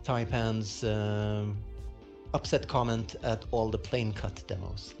Taipan's upset comment at all the plane cut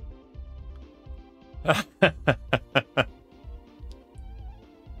demos.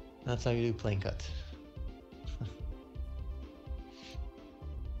 That's how you do plane cut.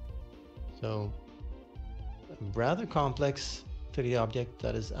 So, rather complex 3D object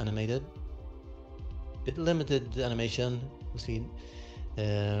that is animated. Bit limited animation. You see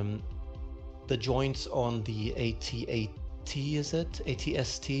the joints on the AT-AT, is it?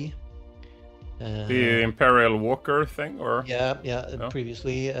 ATST? The Imperial Walker thing, or? Yeah.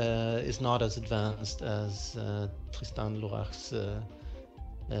 Previously is not as advanced as Tristan Lorache's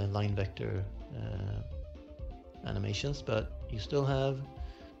line vector animations, but you still have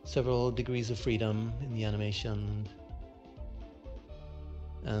several degrees of freedom in the animation,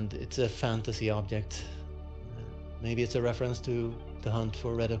 and it's a fantasy object. Maybe it's a reference to the hunt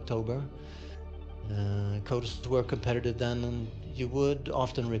for Red October. Codes were competitive then, and you would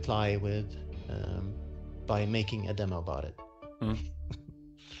often reply with by making a demo about it.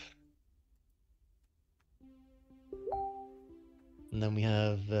 And then we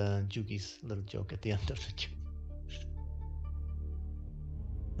have Jugi's little joke at the end of the tune.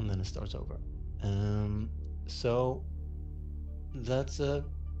 And then it starts over. So that's a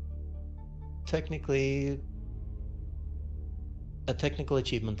technical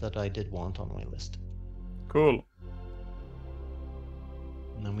achievement that I did want on my list. Cool.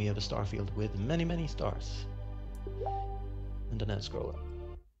 And then we have a star field with many stars. And an end scroller.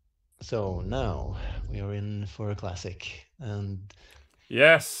 So now we are in for a classic. And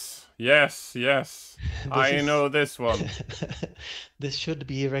yes. I know this one. This should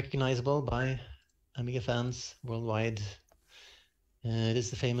be recognizable by Amiga fans worldwide. It is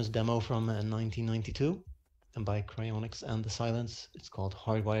the famous demo from 1992 and by Crionics and the Silence. It's called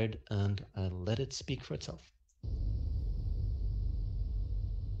Hardwired, and I'll let it speak for itself.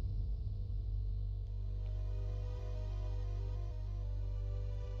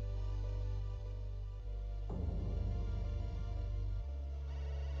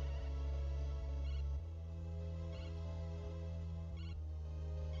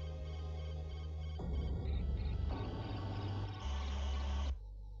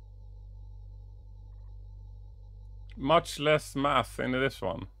 Much less math in this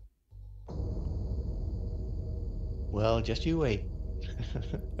one. Well, just you wait.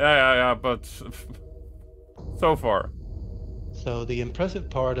 yeah, but so far. So the impressive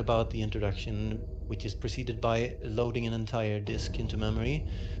part about the introduction, which is preceded by loading an entire disk into memory,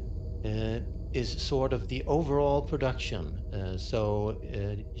 is sort of the overall production. So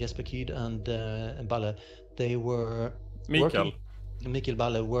Jesper Kyd and Balle, they were Mikkel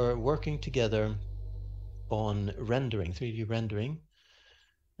Balle were working together on rendering, 3D rendering,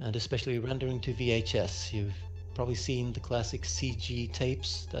 and especially rendering to VHS. You've probably seen the classic CG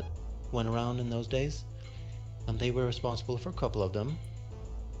tapes that went around in those days, and they were responsible for a couple of them.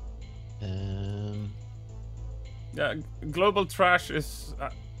 Yeah, Global Trash is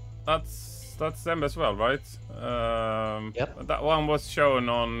that's them as well, right? Yep. That one was shown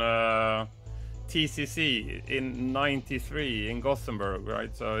on TCC in '93 in Gothenburg,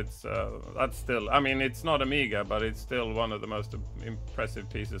 right? So it's that's still, I mean, it's not Amiga, but it's still one of the most impressive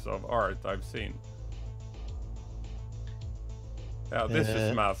pieces of art I've seen. Yeah, this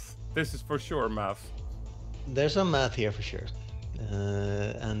is math. This is for sure math. There's some math here for sure,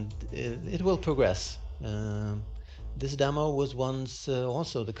 and it will progress. This demo was once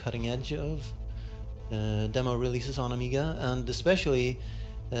also the cutting edge of demo releases on Amiga, and especially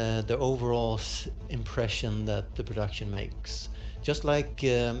the overall impression that the production makes. Just like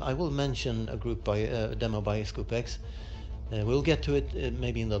I will mention a demo by Scoopex. We'll get to it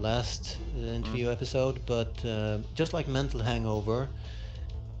maybe in the last interview episode, but just like Mental Hangover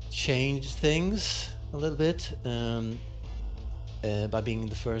changed things a little bit by being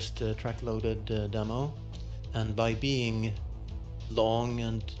the first track-loaded demo, and by being long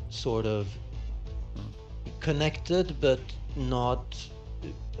and sort of connected but not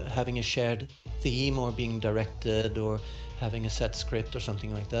having a shared theme or being directed or having a set script or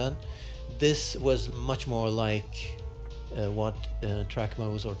something like that. This was much more like what track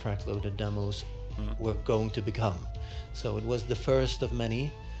modes or track loaded demos were going to become. So it was the first of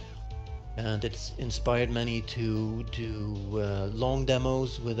many, and it's inspired many to do long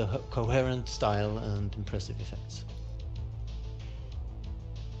demos with a coherent style and impressive effects.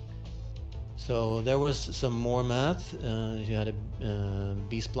 So there was some more math. You had a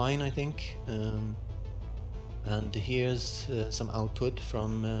B-spline, I think, and here's some output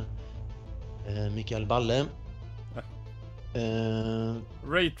from Mikael Balle.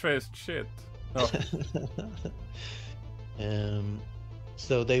 Ray traced shit. Oh.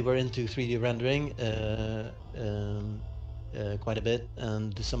 So they were into 3D rendering quite a bit,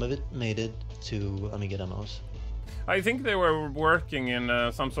 and some of it made it to Amiga demos. I think they were working in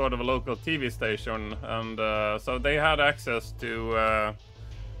some sort of a local TV station, and so they had access to,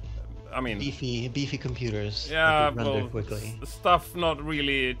 I mean, beefy computers. Yeah, that could render well, quickly. Stuff not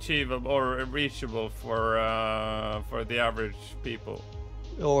really achievable or reachable for the average people,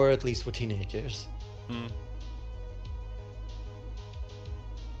 or at least for teenagers.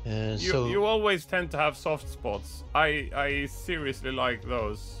 So you always tend to have soft spots. I seriously like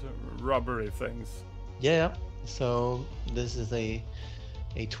those rubbery things. Yeah. So this is a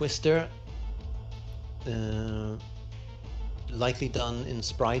twister, likely done in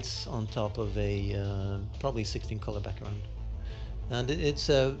sprites on top of a probably 16 color background, and it's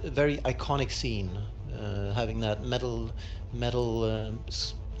a very iconic scene, having that metal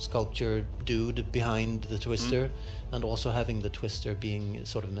sculpture dude behind the twister, and also having the twister being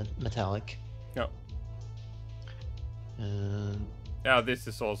sort of metallic. Yeah. Yeah, this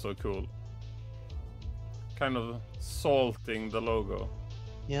is also cool. Kind of salting the logo.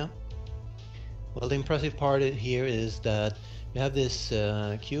 Yeah. Well, the impressive part here is that you have this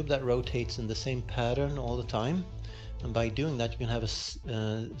cube that rotates in the same pattern all the time, and by doing that you can have a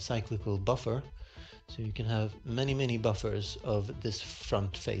cyclical buffer. So you can have many buffers of this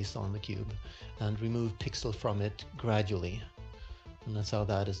front face on the cube and remove pixel from it gradually, and that's how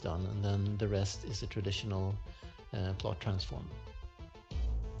that is done. And then the rest is a traditional plot transform.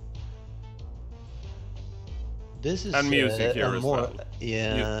 This is and music here as well.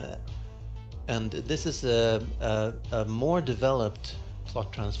 Yeah, and this is a more developed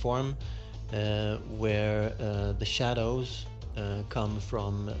plot transform where the shadows come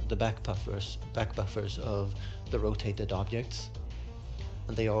from the back buffers of the rotated objects,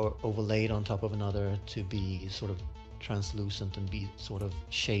 and they are overlaid on top of another to be sort of translucent and be sort of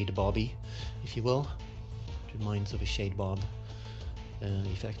shade bobby, if you will. It reminds of a shade bob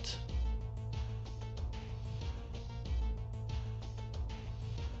effect.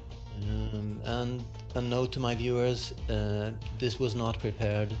 And a note to my viewers, this was not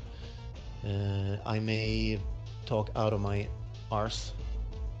prepared. I may talk out of my arse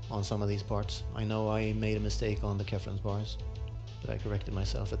on some of these parts. I know I made a mistake on the Kefrens bars, but I corrected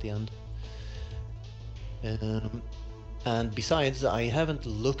myself at the end. And besides, I haven't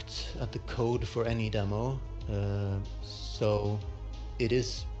looked at the code for any demo, so it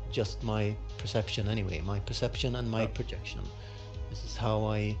is just my perception anyway, my perception and my projection. This is how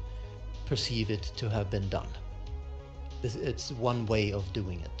I perceive it to have been done. It's one way of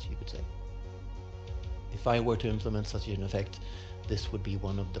doing it, you could say. If I were to implement such an effect, this would be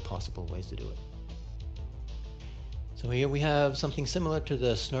one of the possible ways to do it. So here we have something similar to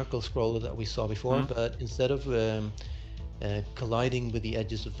the snircle scroller that we saw before, but instead of colliding with the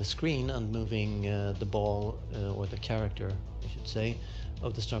edges of the screen and moving the ball, or the character, I should say,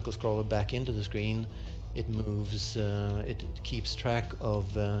 of the snircle scroller back into the screen, it moves, it keeps track of,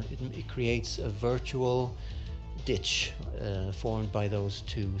 it creates a virtual ditch formed by those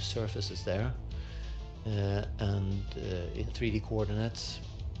two surfaces there, and in 3D coordinates,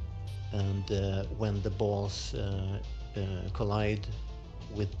 and when the balls collide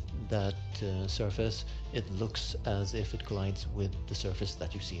with that surface, it looks as if it collides with the surface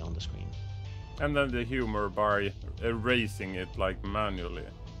that you see on the screen. And then the humor by erasing it like manually.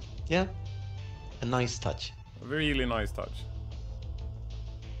 Yeah. A nice touch. A really nice touch.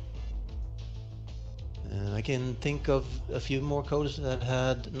 I can think of a few more codes that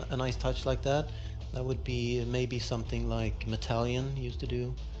had a nice touch like that. That would be maybe something like Metallion used to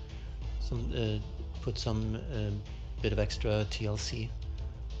do. Some put some bit of extra TLC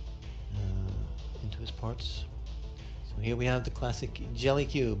into his parts. So here we have the classic jelly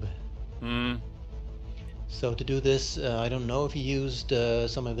cube. So to do this, I don't know if he used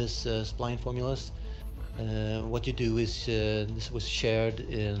some of his spline formulas. What you do is this is shared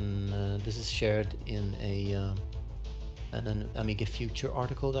in an Amiga Future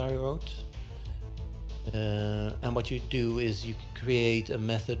article that I wrote. And what you do is you create a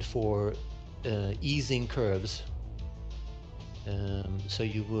method for easing curves. So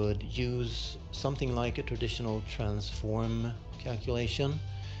you would use something like a traditional transform calculation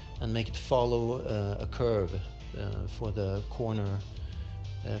and make it follow a curve for the corner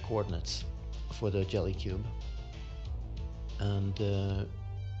coordinates for the jelly cube. And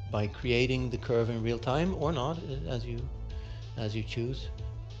by creating the curve in real time or not, as you choose,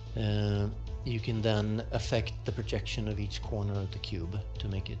 you can then affect the projection of each corner of the cube to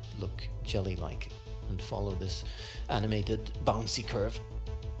make it look jelly-like and follow this animated bouncy curve.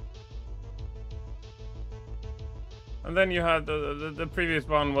 And then you had the previous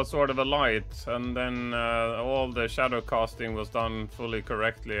one was sort of a light, and then all the shadow casting was done fully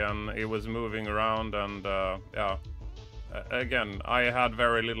correctly, and it was moving around, and yeah. Again, I had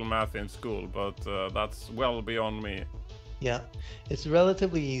very little math in school, but that's well beyond me. Yeah, it's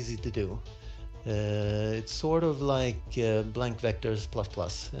relatively easy to do. It's sort of like blank vectors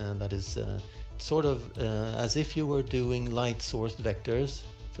plus, and that is sort of as if you were doing light sourced vectors,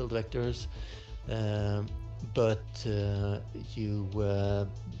 filled vectors, but you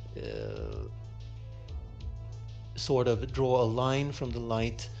sort of draw a line from the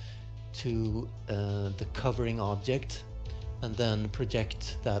light to the covering object, and then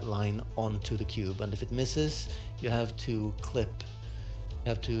project that line onto the cube. And if it misses, you have to clip. You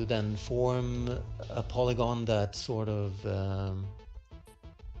have to then form a polygon that sort of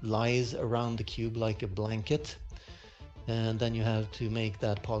lies around the cube like a blanket. And then you have to make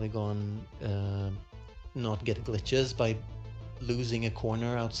that polygon not get glitches by losing a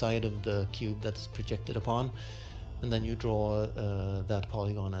corner outside of the cube that's projected upon. And then you draw that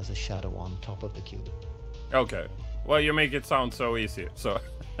polygon as a shadow on top of the cube. Okay. Well, you make it sound so easy, so...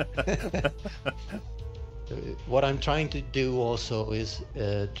 What I'm trying to do also is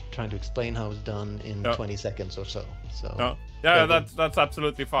trying to explain how it's done in 20 seconds or so. Yeah, that's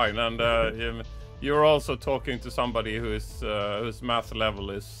absolutely fine. And you're also talking to somebody whose math level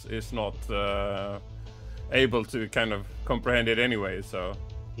is not able to kind of comprehend it anyway, so...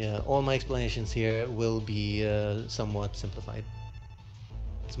 Yeah, all my explanations here will be somewhat simplified.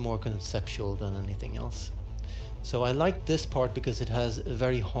 It's more conceptual than anything else. So I like this part because it has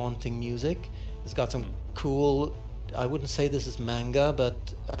very haunting music. It's got some cool, I wouldn't say this is manga, but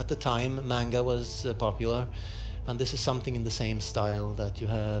at the time manga was popular. And this is something in the same style that you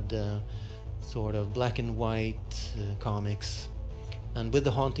had sort of black and white comics. And with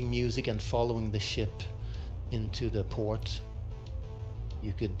the haunting music and following the ship into the port,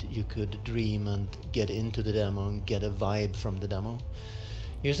 you could dream and get into the demo and get a vibe from the demo.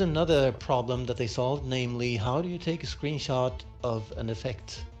 Here's another problem that they solved, namely, how do you take a screenshot of an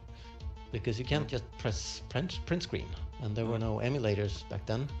effect? Because you can't just press print screen, and there were no emulators back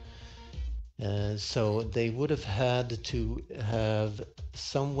then. So they would have had to have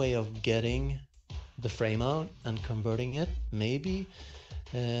some way of getting the frame out and converting it. Maybe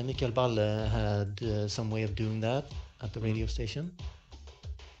Mikael Balle had some way of doing that at the radio station,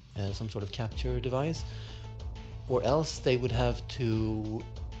 some sort of capture device. Or else they would have to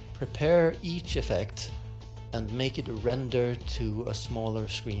prepare each effect and make it render to a smaller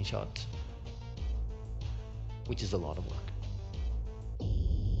screenshot, which is a lot of work.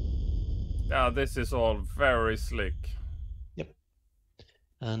 Yeah, this is all very slick. Yep,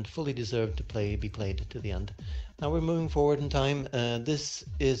 and fully deserved to be played to the end. Now we're moving forward in time. This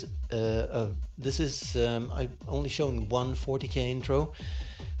is I've only shown one 40K intro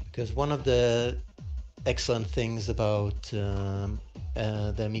because one of the excellent things about the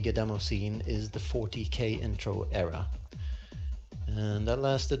Amiga demo scene is the 40K intro era, and that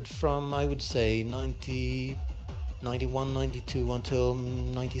lasted from, I would say, 90, 91, 92 until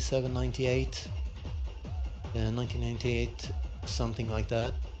 97, 98, 1998, something like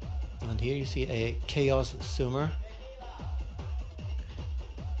that. And here you see a chaos zoomer,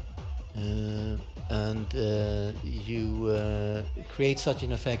 and you create such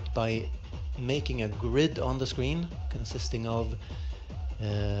an effect by making a grid on the screen consisting of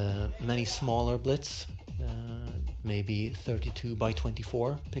many smaller blits, maybe 32 by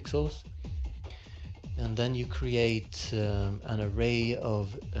 24 pixels, and then you create an array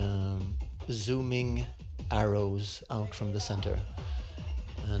of zooming arrows out from the center,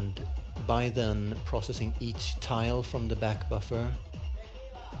 and by then processing each tile from the back buffer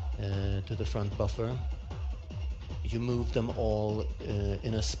to the front buffer, you move them all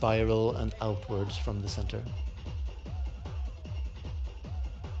in a spiral and outwards from the center.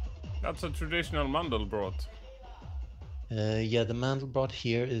 That's a traditional Mandelbrot. Yeah, the Mandelbrot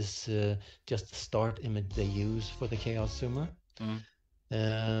here is just the start image they use for the Chaos Zoomer.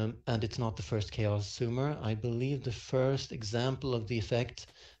 And it's not the first Chaos Zoomer. I believe the first example of the effect,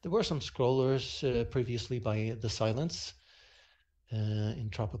 there were some scrollers previously by The Silence, in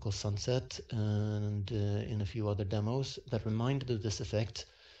Tropical Sunset and in a few other demos that reminded of this effect.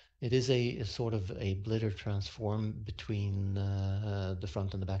 It is a sort of a blitter transform between the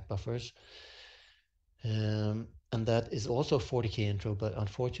front and the back buffers. And that is also 40K intro, but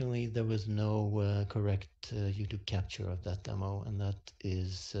unfortunately there was no correct YouTube capture of that demo, and that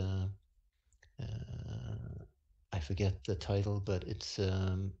is, I forget the title, but it's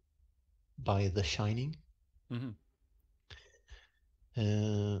by The Shining. Mm-hmm.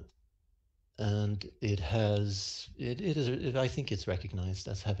 And it has, I think it's recognized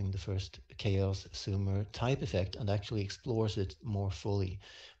as having the first chaos zoomer type effect and actually explores it more fully.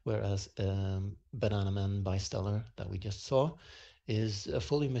 Whereas Bananamen by Stellar that we just saw is a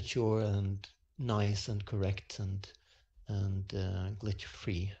fully mature and nice and correct and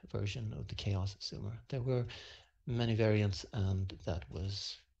glitch-free version of the chaos zoomer. There were many variants, and that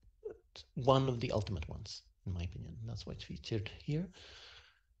was one of the ultimate ones, in my opinion. That's why it's featured here.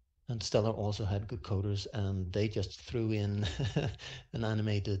 And Stellar also had good coders, and they just threw in an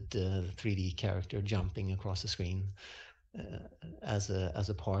animated 3D character jumping across the screen as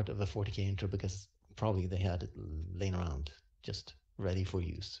a part of a 40K intro, because probably they had it laying around just ready for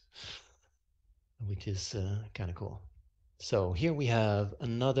use, which is kind of cool. So here we have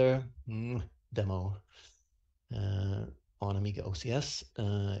another demo on Amiga OCS.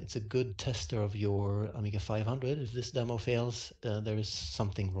 It's a good tester of your Amiga 500. If this demo fails, there is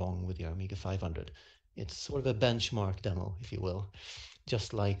something wrong with your Amiga 500. It's sort of a benchmark demo, if you will,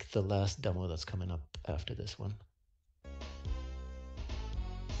 just like the last demo that's coming up after this one.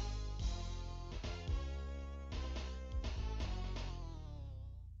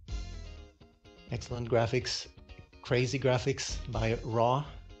 Excellent graphics, crazy graphics by Raw.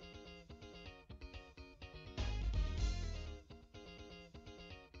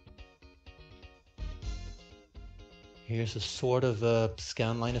 Here's a sort of a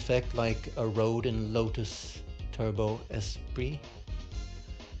scanline effect like a road in Lotus Turbo Esprit,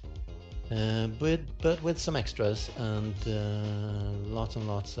 but with some extras and lots and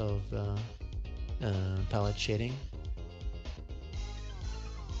lots of palette shading.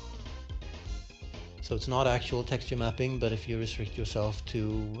 So it's not actual texture mapping, but if you restrict yourself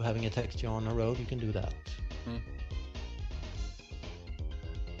to having a texture on a road, you can do that.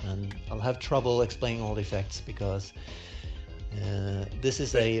 And I'll have trouble explaining all the effects because this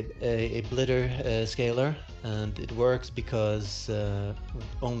is a blitter scaler, and it works because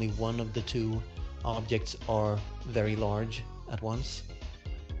only one of the two objects are very large at once.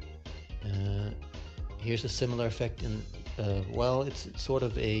 Here's a similar effect in, well, it's sort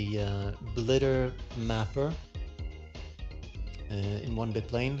of a blitter mapper in 1-bit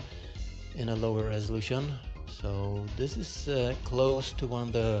plane in a lower resolution. So this is close to one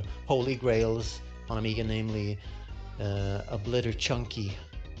of the holy grails on Amiga, namely a blitter chunky.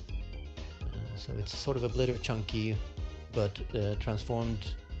 So it's sort of a blitter chunky, but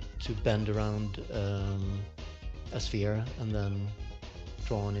transformed to bend around a sphere and then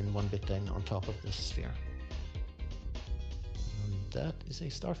drawn in 1-bit plane on top of this sphere. And that is a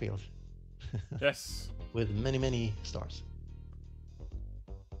star field. Yes. With many, many stars.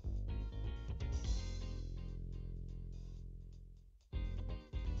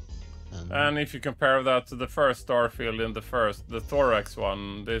 And if you compare that to the first starfield in the Thorax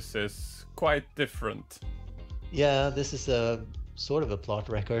one, this is quite different. Yeah, this is a sort of a plot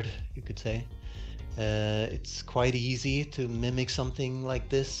record, you could say. It's quite easy to mimic something like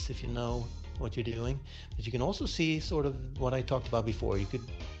this if you know what you're doing. But you can also see sort of what I talked about before. You could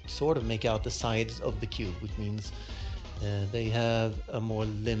sort of make out the sides of the cube, which means they have a more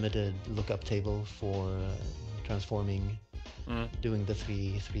limited lookup table for transforming, doing the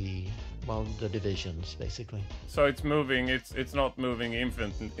the divisions basically. So it's moving. It's not moving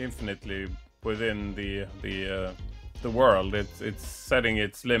infinitely within the world. It's setting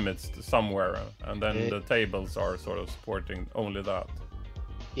its limits to somewhere, and then the tables are sort of supporting only that.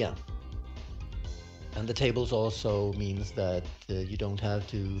 Yeah. And the tables also means that you don't have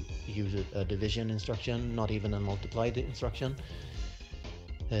to use a division instruction, not even a multiply instruction.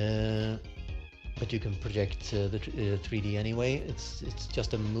 But you can project the 3D anyway. It's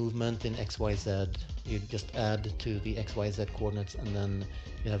just a movement in XYZ. You just add to the XYZ coordinates, and then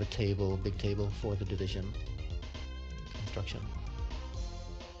you have a table, big table for the division instruction.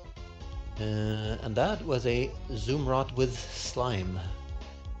 And that was a zoom rot with slime.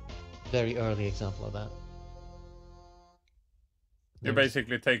 Very early example of that. You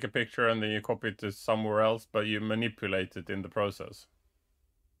basically take a picture and then you copy it to somewhere else, but you manipulate it in the process.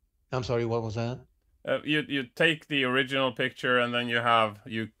 I'm sorry, what was that? You take the original picture and then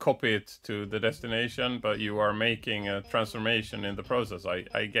you copy it to the destination, but you are making a transformation in the process,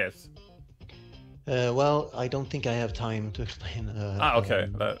 I guess. Well, I don't think I have time to explain Okay.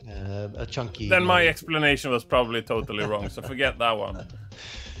 a chunky. Then my mode. explanation was probably totally wrong, so forget that one.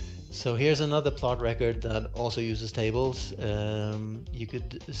 So here's another plot record that also uses tables. You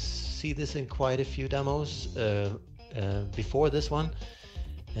could see this in quite a few demos before this one.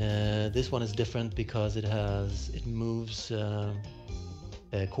 This one is different because it moves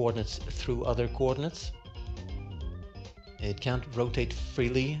coordinates through other coordinates. It can't rotate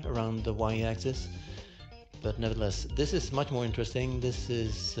freely around the y-axis, but nevertheless, this is much more interesting. This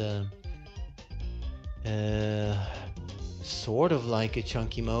is sort of like a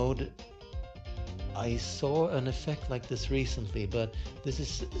chunky mode. I saw an effect like this recently, but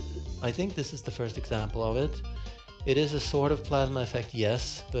I think this is the first example of it. It is a sort of plasma effect,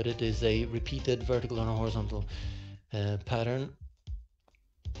 yes, but it is a repeated vertical and horizontal pattern.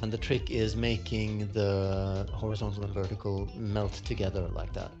 And the trick is making the horizontal and vertical melt together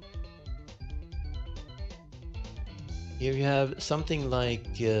like that. Here you have something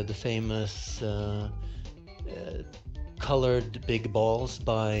like the famous colored big balls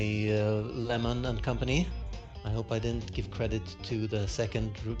by Lemon and Company. I hope I didn't give credit to the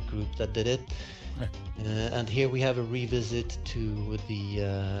second group that did it. And here we have a revisit to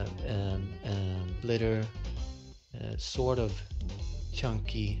the Blitter sort of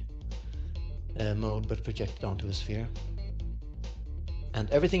chunky mode, but projected onto a sphere. And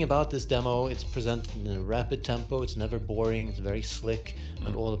everything about this demo, it's presented in a rapid tempo, it's never boring, it's very slick,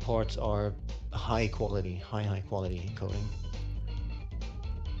 and all the parts are high quality encoding.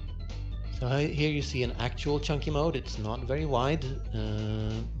 So here you see an actual chunky mode. It's not very wide,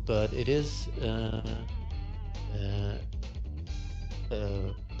 but it is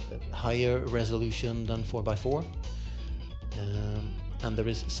higher resolution than 4x4. And there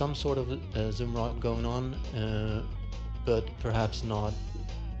is some sort of zoom rod going on, but perhaps not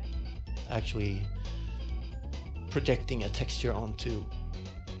actually projecting a texture onto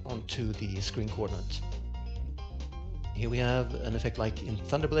the screen coordinates. Here we have an effect like in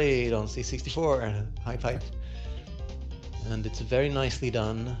Thunderblade on C64, high pipe, and it's very nicely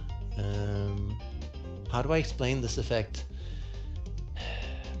done. How do I explain this effect?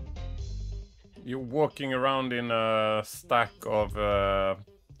 You're walking around in a stack of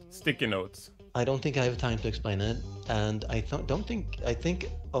sticky notes. I don't think I have time to explain it, and I think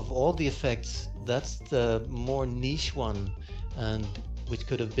of all the effects, that's the more niche one, and which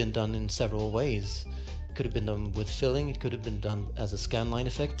could have been done in several ways. It could have been done with filling, it could have been done as a scanline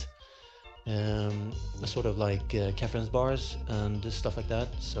effect, sort of like Kefrens bars and stuff like that.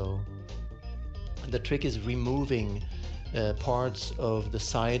 So the trick is removing parts of the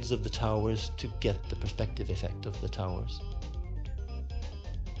sides of the towers to get the perspective effect of the towers.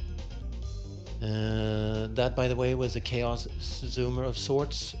 That, by the way, was a chaos zoomer of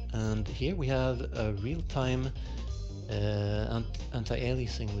sorts, and here we have a real-time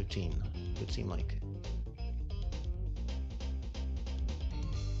anti-aliasing routine, it would seem like.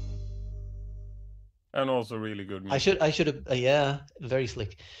 And also really good music. I should have, yeah, very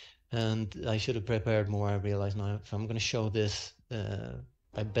slick. And I should have prepared more, I realize now. If I'm going to show this,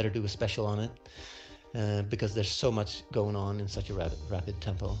 I better do a special on it, because there's so much going on in such a rapid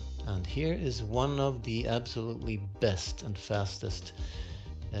tempo. And here is one of the absolutely best and fastest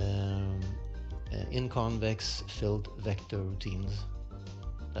in-convex filled vector routines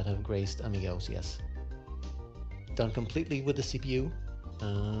that have graced Amiga OCS. Done completely with the CPU.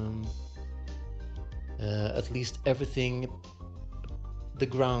 At least everything, the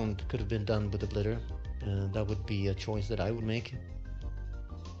ground could have been done with the Blitter. That would be a choice that I would make.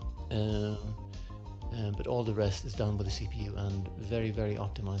 But all the rest is done with the CPU and very, very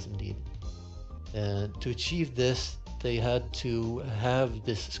optimized indeed. To achieve this, they had to have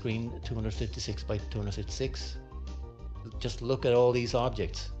this screen 256 by 256. Just look at all these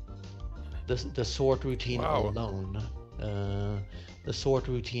objects. The sort routine alone. The sort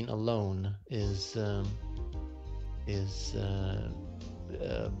routine alone is a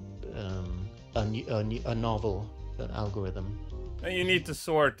novel algorithm. And you need to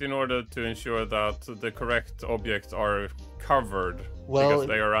sort in order to ensure that the correct objects are covered, because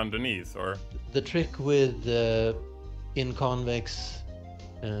they are underneath, or? The trick with in-convex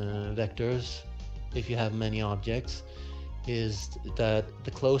vectors, if you have many objects, is that the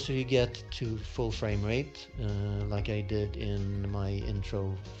closer you get to full frame rate, like I did in my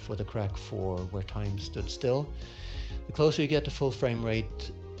intro for the crack 4 where time stood still, the closer you get to full frame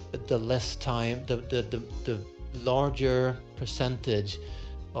rate, the less time, the larger percentage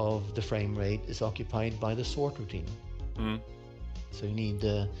of the frame rate is occupied by the sort routine. So you need,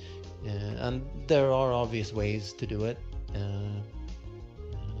 and there are obvious ways to do it.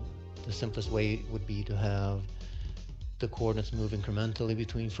 The simplest way would be to have the coordinates move incrementally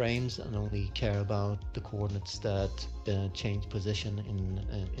between frames and only care about the coordinates that change position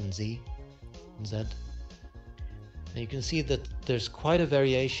in Z. And you can see that there's quite a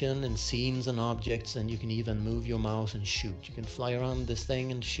variation in scenes and objects, and you can even move your mouse and shoot. You can fly around this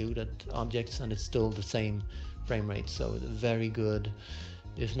thing and shoot at objects, and it's still the same frame rate. So very good,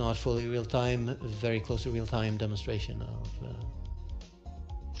 if not fully real-time, very close to real-time demonstration of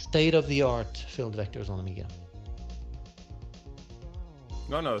state-of-the-art filled vectors on Amiga.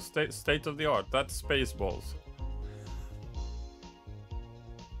 No, state-of-the-art. That's Spaceballs.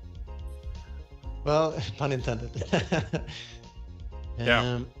 Well, pun intended.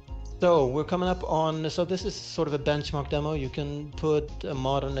 Yeah. So we're coming up on, so this is sort of a benchmark demo. You can put a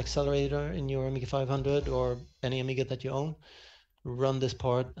modern accelerator in your Amiga 500 or any Amiga that you own, run this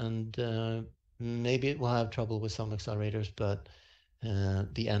part, and maybe it will have trouble with some accelerators, but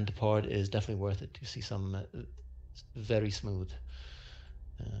the end part is definitely worth it. You see some very smooth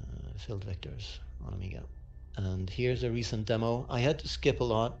filled vectors on Amiga. And here's a recent demo. I had to skip a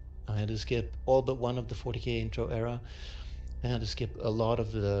lot. I had to skip all but one of the 40K intro era. I had to skip a lot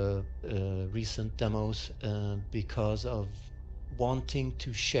of the recent demos because of wanting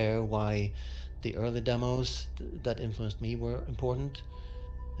to share why the early demos that influenced me were important.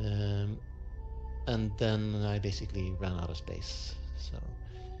 And then I basically ran out of space. So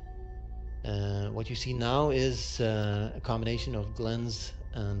what you see now is a combination of glens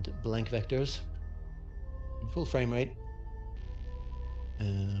and blank vectors in full frame rate.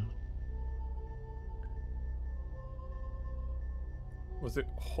 Was it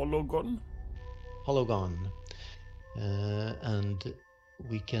Hologon? Hologon. And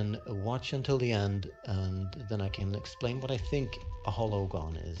we can watch until the end, and then I can explain what I think a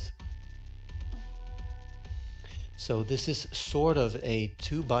Hologon is. So this is sort of a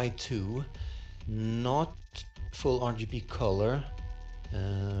 2x2, not full RGB color,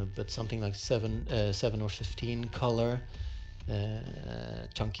 but something like 7 or 15 color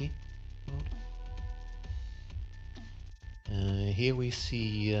chunky mode. Here we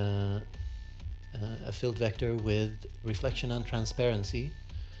see a filled vector with reflection and transparency,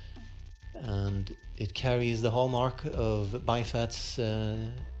 and it carries the hallmark of Bifat's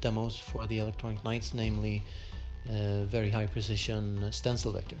demos for the Electronic Knights, namely very high precision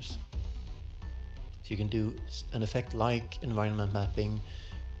stencil vectors. So you can do an effect like environment mapping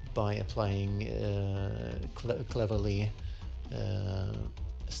by applying cleverly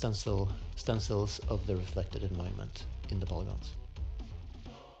stencils of the reflected environment in the polygons.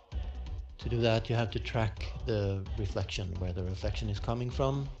 To do that, you have to track the reflection, where the reflection is coming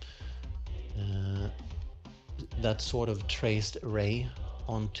from. That sort of traced ray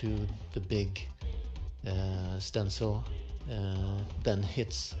onto the big stencil then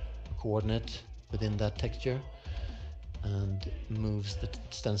hits a coordinate within that texture and moves the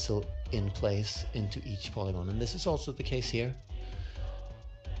stencil in place into each polygon. And this is also the case here.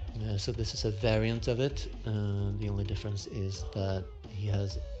 So this is a variant of it. The only difference is that he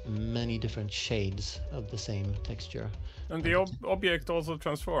has many different shades of the same texture. And the object also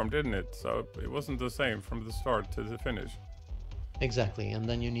transformed, didn't it? So it wasn't the same from the start to the finish. Exactly, and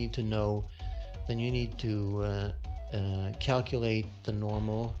then you need to know, then you need to calculate the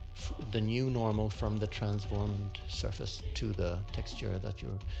normal, the new normal from the transformed surface to the texture that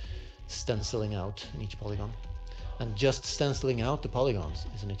you're stenciling out in each polygon. And just stenciling out the polygons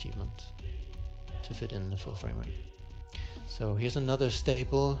is an achievement to fit in the full frame rate. So here's another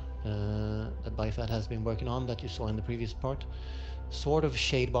staple that Bifat has been working on that you saw in the previous part. Sort of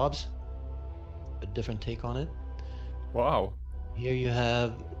shade bobs, a different take on it. Wow. Here you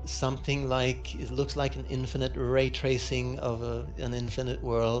have something like, it looks like an infinite ray tracing of an infinite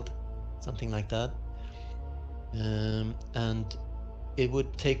world, something like that. And it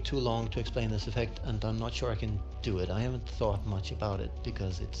would take too long to explain this effect, and I'm not sure I can do it. I haven't thought much about it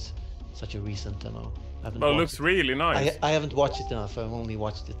because it's such a recent demo. Well, it looks really nice. I haven't watched it enough. I've only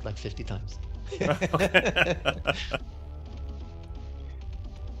watched it like 50 times.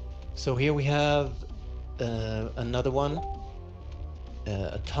 So here we have another one,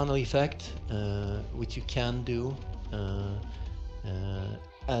 a tunnel effect, which you can do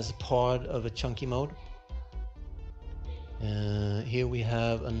as part of a chunky mode. Here we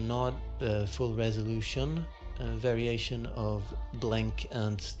have a not full resolution variation of blank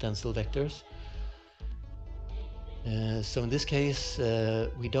and stencil vectors. So in this case,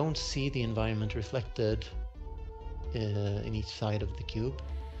 we don't see the environment reflected in each side of the cube.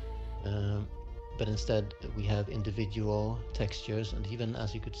 but instead we have individual textures, and even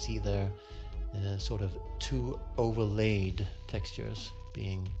as you could see there, sort of two overlaid textures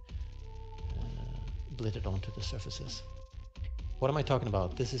being blitted onto the surfaces. What am I talking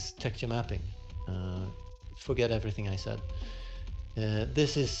about? This is texture mapping. Forget everything I said.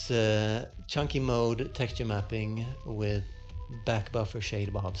 This is chunky mode texture mapping with back buffer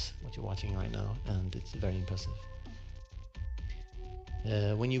shade bobs, what you're watching right now, and it's very impressive.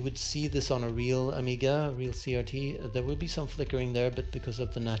 When you would see this on a real Amiga, real CRT, there will be some flickering there, but because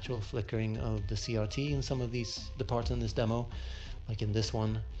of the natural flickering of the CRT in some of the parts in this demo, like in this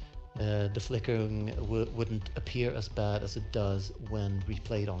one, the flickering wouldn't appear as bad as it does when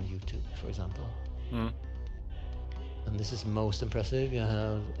replayed on YouTube, for example. And this is most impressive. You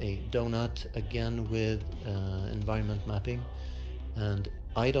have a donut again with environment mapping, and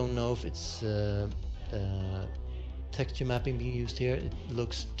I don't know if it's texture mapping being used here. It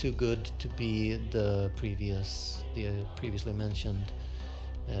looks too good to be the previously mentioned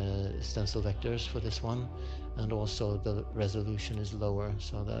stencil vectors for this one, and also the resolution is lower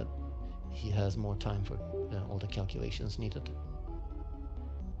so that he has more time for all the calculations needed.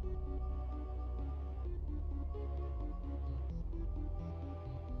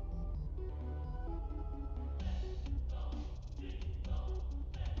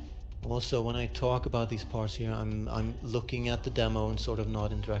 Also, when I talk about these parts here, I'm looking at the demo and sort of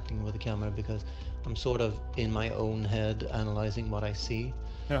not interacting with the camera because I'm sort of in my own head analyzing what I see.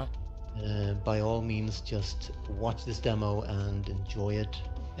 Yeah. By all means, just watch this demo and enjoy it.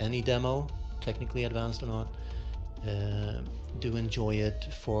 Any demo, technically advanced or not, do enjoy it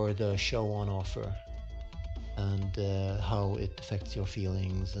for the show on offer and how it affects your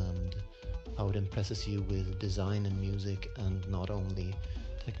feelings and how it impresses you with design and music and not only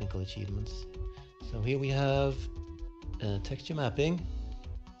technical achievements. So here we have texture mapping,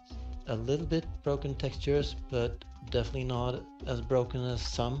 a little bit broken textures, but definitely not as broken as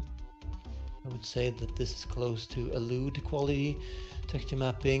some. I would say that this is close to Elude quality texture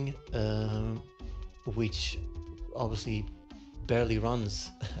mapping, which obviously barely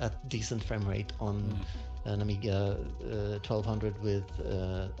runs at decent frame rate on an Amiga 1200 with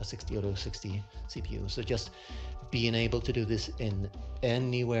a 6060 CPU. So just being able to do this in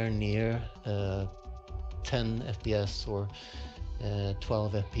anywhere near 10 FPS or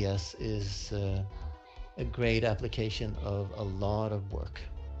 12 FPS is a great application of a lot of work.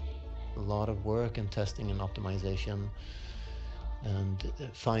 A lot of work and testing and optimization and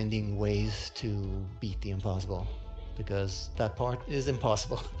finding ways to beat the impossible, because that part is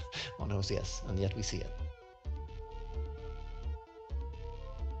impossible on OCS, and yet we see it.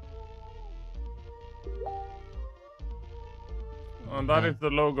 And that is the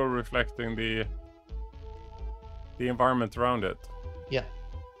logo reflecting the environment around it. Yeah.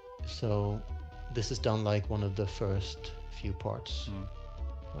 So this is done like one of the first few parts.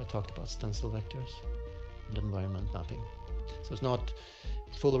 I talked about stencil vectors and environment mapping. So it's not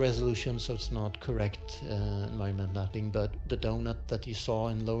full resolution, so it's not correct environment mapping, but the donut that you saw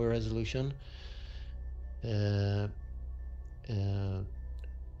in lower resolution,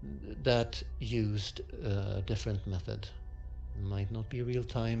 that used a different method. It might not be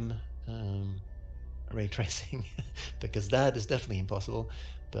real-time ray tracing, because that is definitely impossible,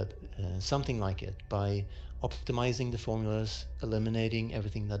 but something like it, by optimizing the formulas, eliminating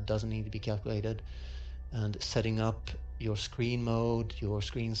everything that doesn't need to be calculated, and setting up your screen mode, your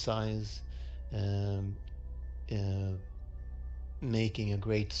screen size, making a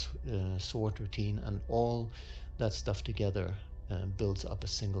great sort routine, and all that stuff together builds up a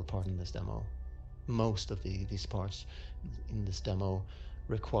single part in this demo. Most of these parts in this demo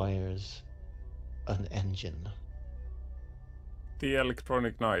requires an engine. The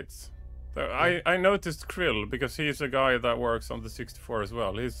Electronic Knights. I noticed Krill, because he's a guy that works on the 64 as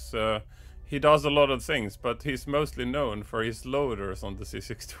well. He does a lot of things, but he's mostly known for his loaders on the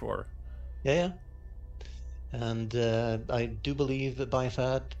C64. Yeah. And I do believe that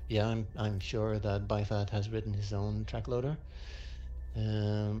Bifat, I'm sure that Bifat has written his own track loader.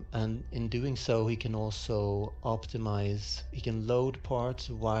 And in doing so, he can also optimize, he can load parts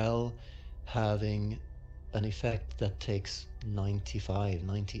while having an effect that takes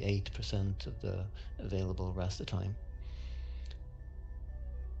 98% of the available raster time.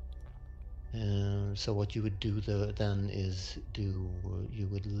 So what you would do then is you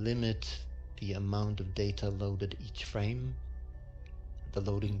would limit the amount of data loaded each frame. The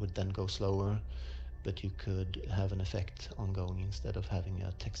loading would then go slower, but you could have an effect ongoing instead of having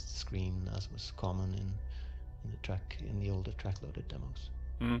a text screen as was common in the older track loaded demos.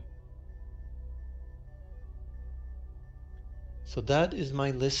 So that is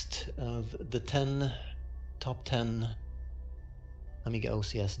my list of the top 10 Amiga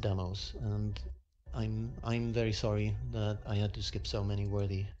OCS demos, and I'm very sorry that I had to skip so many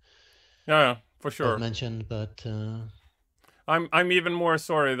worthy Yeah, for of sure. mention, but I'm even more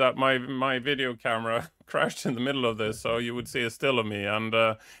sorry that my video camera crashed in the middle of this, so you would see a still of me. And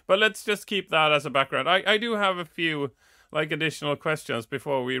but let's just keep that as a background. I do have a few like additional questions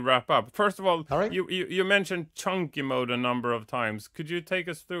before we wrap up. First of all, right. you mentioned chunky mode a number of times. Could you take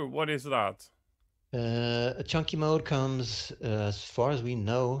us through what is that? A chunky mode comes, as far as we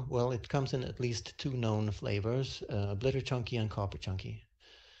know, well, it comes in at least 2 known flavors, Blitter Chunky and Copper Chunky.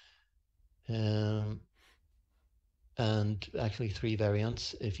 And actually 3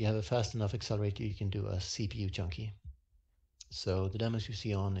 variants. If you have a fast enough accelerator, you can do a CPU chunky. So the demos you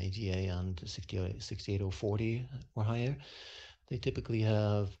see on AGA and 68040 or higher, they typically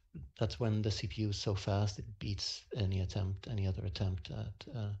have, that's when the CPU is so fast it beats any other attempt at,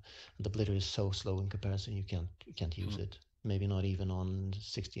 the blitter is so slow in comparison you can't use it. Maybe not even on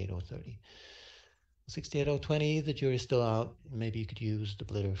 68030. 68020, the jury's still out. Maybe you could use the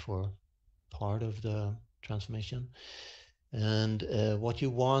blitter for part of the transformation. And what you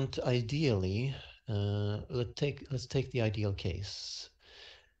want ideally, let's take the ideal case.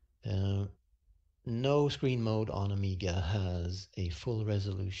 No screen mode on Amiga has a full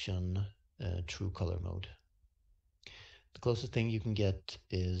resolution true color mode. The closest thing you can get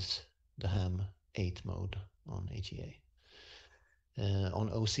is the Ham 8 mode on AGA. On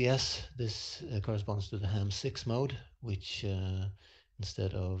OCS, this corresponds to the Ham 6 mode, which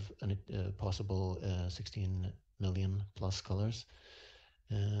instead of a possible 16 million plus colors,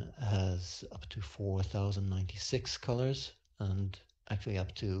 has up to 4,096 colors, and actually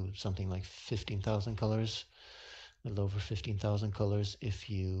up to something like 15,000 colors, a little over 15,000 colors if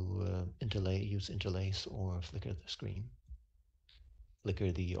you use interlace or flicker the screen,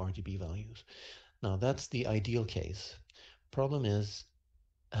 flicker the RGB values. Now that's the ideal case. Problem is,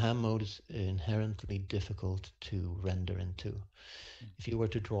 Ham mode is inherently difficult to render into. If you were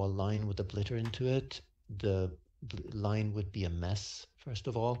to draw a line with a blitter into it, the line would be a mess, first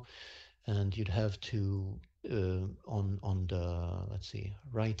of all, and you'd have to, on the, let's see,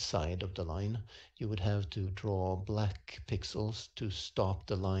 right side of the line, you would have to draw black pixels to stop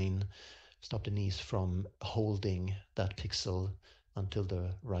the line, stop the knees from holding that pixel until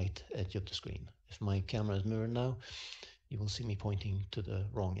the right edge of the screen. If my camera is mirrored now, you will see me pointing to the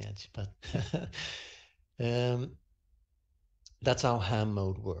wrong edge, but that's how Ham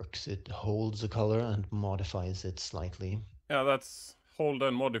mode works. It holds the color and modifies it slightly. Yeah, that's hold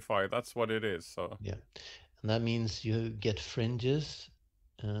and modify. That's what it is. So yeah, and that means you get fringes,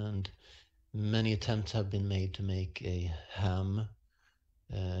 and many attempts have been made to make a Ham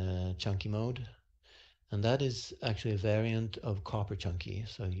chunky mode, and that is actually a variant of Copper Chunky.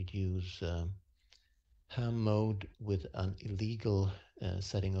 So you'd use Ham mode with an illegal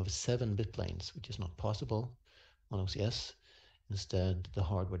setting of 7-bit planes, which is not possible on OCS. Instead, the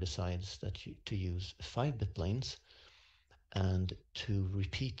hardware decides that to use 5-bit planes and to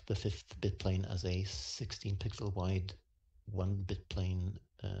repeat the 5th bit plane as a 16 pixel wide 1-bit plane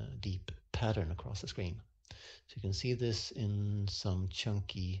deep pattern across the screen. So you can see this in some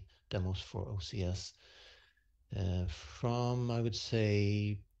chunky demos for OCS from, I would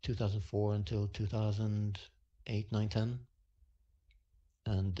say, 2004 until 2008, 9, 10.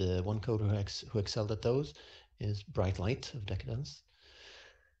 And one coder who excelled at those is Bright Light of Decadence.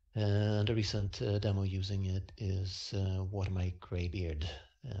 And a recent demo using it is Water My Greybeard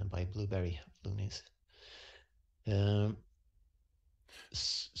by Blueberry Loonies.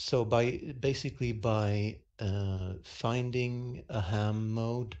 So by finding a Ham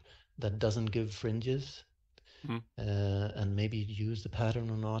mode that doesn't give fringes, and maybe use the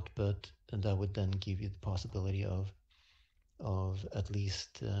pattern or not, but that would then give you the possibility of at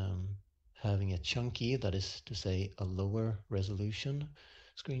least having a chunky, that is to say a lower resolution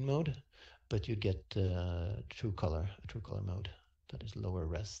screen mode, but you'd get a true color mode that is lower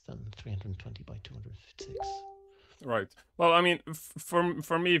res than 320 by 256. Right. Well, I mean,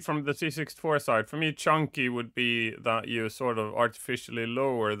 for me, from the T64 side, for me, chunky would be that you sort of artificially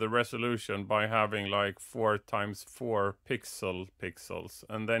lower the resolution by having like 4x4 pixels,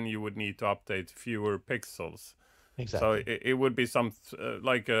 and then you would need to update fewer pixels. Exactly. So it would be some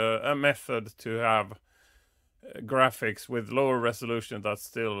like a method to have graphics with lower resolution that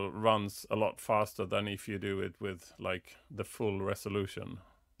still runs a lot faster than if you do it with like the full resolution.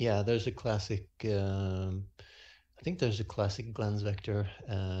 Yeah, there's a classic. I think there's a classic Glenn's Vector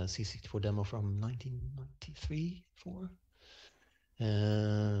C64 demo from 1993, 4,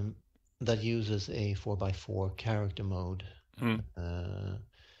 that uses a 4x4 character mode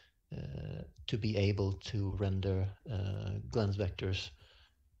to be able to render glance vectors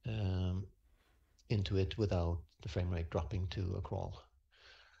into it without the frame rate dropping to a crawl.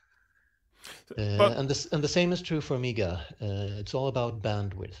 And the same is true for Amiga. It's all about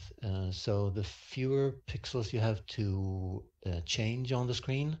bandwidth. So the fewer pixels you have to change on the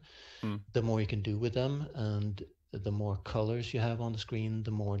screen, the more you can do with them, and the more colors you have on the screen,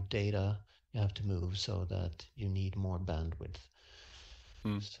 the more data you have to move, so that you need more bandwidth.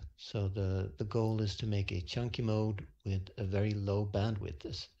 So the goal is to make a chunky mode with a very low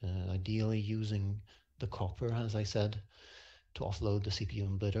bandwidth, ideally using the copper, as I said, to offload the CPU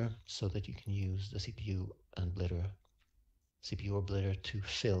and blitter, so that you can use the CPU and blitter, CPU or blitter to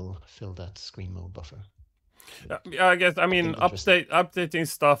fill that screen mode buffer. Yeah, I guess, I mean, updating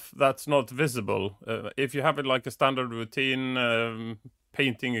stuff that's not visible. If you have it like a standard routine,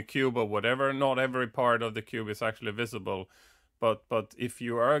 painting a cube or whatever, not every part of the cube is actually visible. But if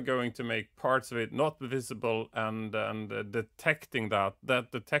you are going to make parts of it not visible and detecting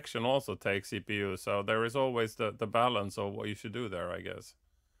that detection also takes CPU. So there is always the balance of what you should do there, I guess.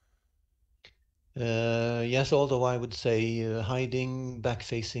 Yes, although I would say hiding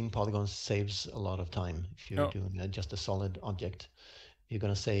back-facing polygons saves a lot of time. If you're doing just a solid object, you're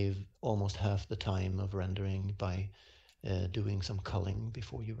going to save almost half the time of rendering by doing some culling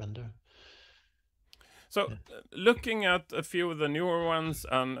before you render. So, looking at a few of the newer ones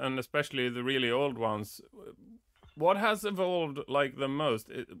and especially the really old ones, what has evolved like the most?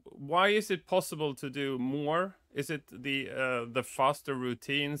 Why is it possible to do more? Is it the faster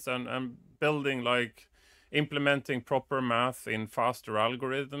routines and building, like implementing proper math in faster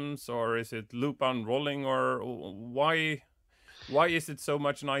algorithms, or is it loop unrolling, or why is it so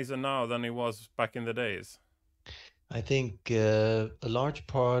much nicer now than it was back in the days? I think a large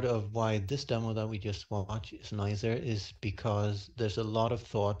part of why this demo that we just watched is nicer is because there's a lot of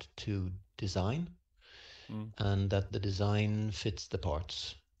thought to design, and that the design fits the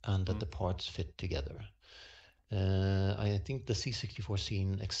parts, and that the parts fit together. I think the C64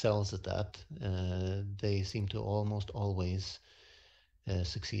 scene excels at that. They seem to almost always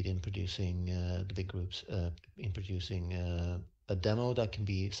succeed in producing the big groups, in producing a demo that can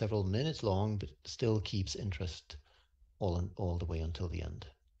be several minutes long, but still keeps interest all the way until the end.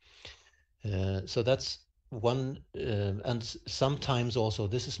 So that's one, and sometimes also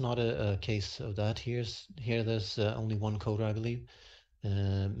this is not a case of that. Here there's only one coder, I believe.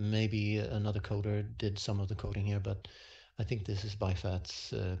 Maybe another coder did some of the coding here, but I think this is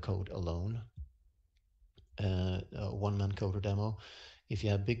Bifat's code alone. A one-man coder demo. If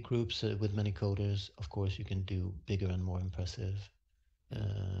you have big groups with many coders, of course you can do bigger and more impressive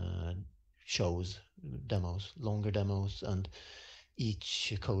shows, demos, longer demos, and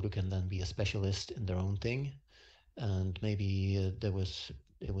each coder can then be a specialist in their own thing. And maybe it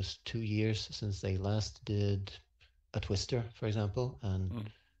was 2 years since they last did a twister, for example, and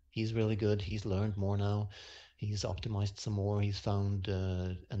he's really good. He's learned more now. He's optimized some more. He's found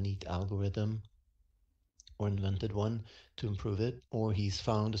a neat algorithm or invented one to improve it, or he's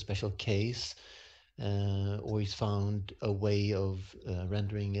found a special case, or he's found a way of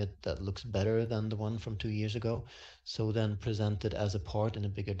rendering it that looks better than the one from 2 years ago. So then presented as a part in a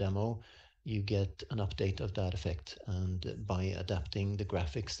bigger demo, you get an update of that effect. And by adapting the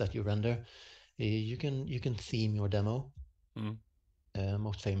graphics that you render, you can theme your demo.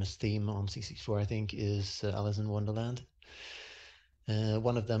 Most famous theme on C64, I think, is Alice in Wonderland.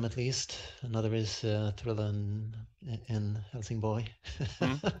 One of them, at least. Another is Thriller in Helsingborg.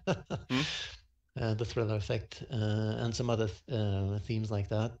 The Thriller effect, and some other themes like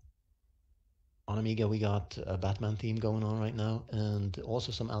that. On Amiga, we got a Batman theme going on right now, and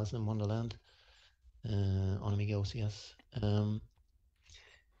also some Alice in Wonderland on Amiga OCS.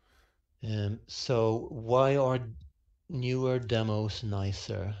 So why are newer demos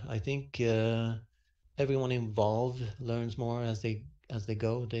nicer? I think everyone involved learns more as they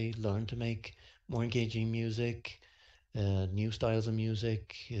go. They learn to make more engaging music, new styles of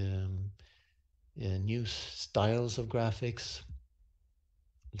music, new styles of graphics.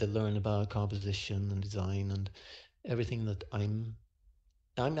 They learn about composition and design and everything that I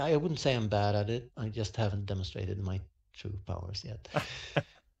wouldn't say I'm bad at it. I just haven't demonstrated my true powers yet.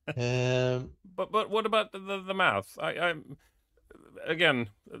 But what about the math? I'm again,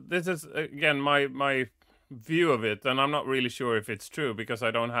 this is again my view of it, and I'm not really sure if it's true because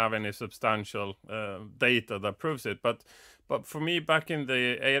I don't have any substantial data that proves it. But for me, back in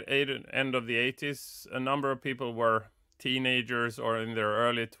the end of the 80s, a number of people were teenagers or in their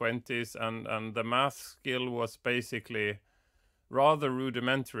early 20s, and the math skill was basically rather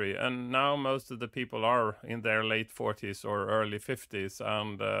rudimentary, and now most of the people are in their late 40s or early 50s,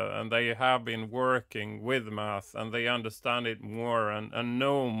 and they have been working with math, and they understand it more and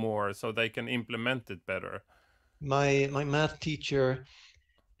know more, so they can implement it better. My math teacher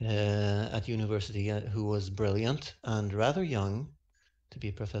at university, who was brilliant and rather young to be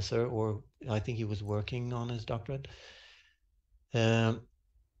a professor, or I think he was working on his doctorate,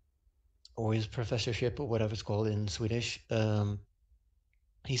 or his professorship, or whatever it's called in Swedish.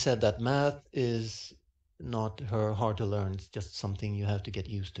 He said that math is not hard to learn. It's just something you have to get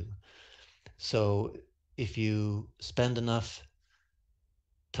used to. So if you spend enough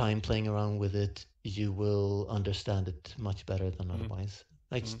time playing around with it, you will understand it much better than otherwise.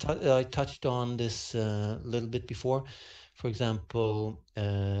 I touched on this a little bit before. For example,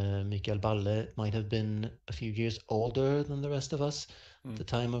 Mikael Balle might have been a few years older than the rest of us at the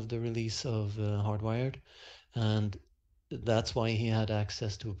time of the release of Hardwired, and that's why he had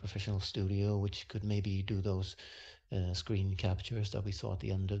access to a professional studio, which could maybe do those screen captures that we saw at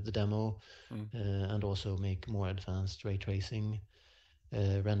the end of the demo, and also make more advanced ray tracing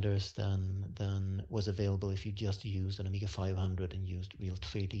renders than was available if you just used an Amiga 500 and used Real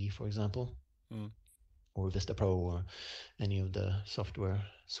 3D, for example, or Vista Pro, or any of the software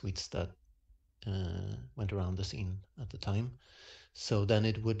suites that went around the scene at the time. So then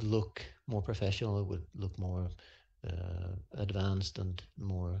it would look more professional, it would look more advanced and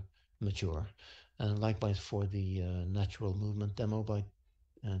more mature. And likewise for the natural movement demo by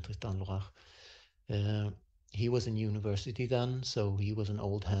Tristan Lorache. He was in university then, so he was an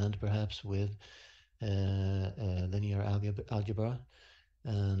old hand perhaps with linear algebra,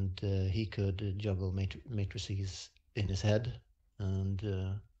 and he could juggle matrices in his head, and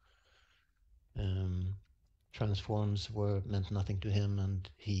transforms meant nothing to him, and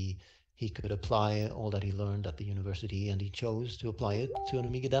he could apply all that he learned at the university, and he chose to apply it to an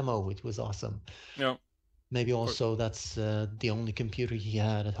Amiga demo, which was awesome. Yeah. Maybe also that's the only computer he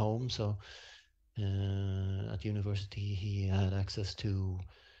had at home, so at university he had access to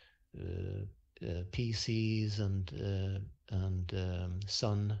PCs and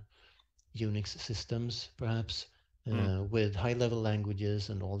Sun Unix systems, perhaps, with high-level languages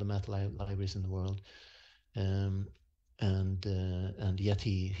and all the math libraries in the world. And yet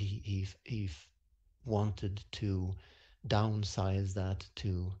he wanted to downsize that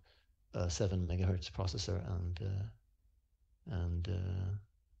to a 7 megahertz processor and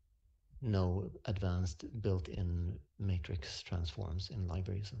no advanced built-in matrix transforms in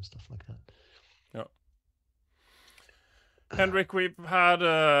libraries and stuff like that. Yeah. Henrik, we've had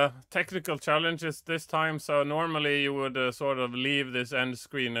technical challenges this time, so normally you would sort of leave this end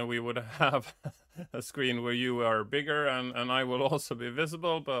screen and we would have a screen where you are bigger and I will also be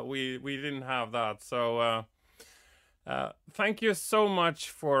visible, but we didn't have that. So thank you so much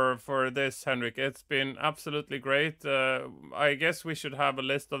for this, Henrik. It's been absolutely great. I guess we should have a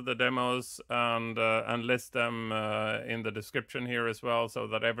list of the demos and list them in the description here as well, so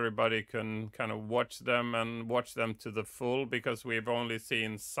that everybody can kind of watch them and watch them to the full, because we've only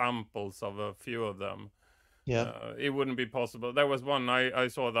seen samples of a few of them. Yeah, it wouldn't be possible. There was one I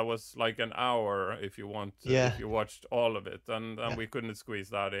saw that was like an hour if you want if you watched all of it, and we couldn't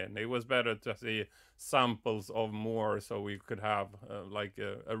squeeze that in. It was better to see samples of more, so we could have like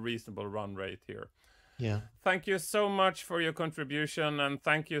a reasonable run rate here. Yeah. Thank you so much for your contribution, and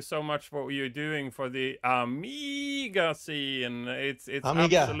thank you so much for what you're doing for the Amiga scene. It's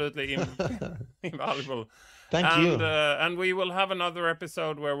Amiga. Absolutely invaluable. Thank you. And we will have another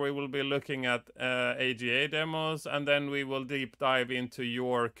episode where we will be looking at AGA demos, and then we will deep dive into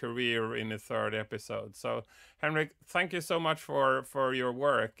your career in the third episode. So, Henrik, thank you so much for your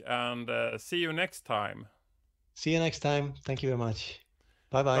work, and see you next time. See you next time. Thank you very much.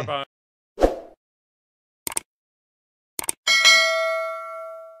 Bye-bye. Bye-bye.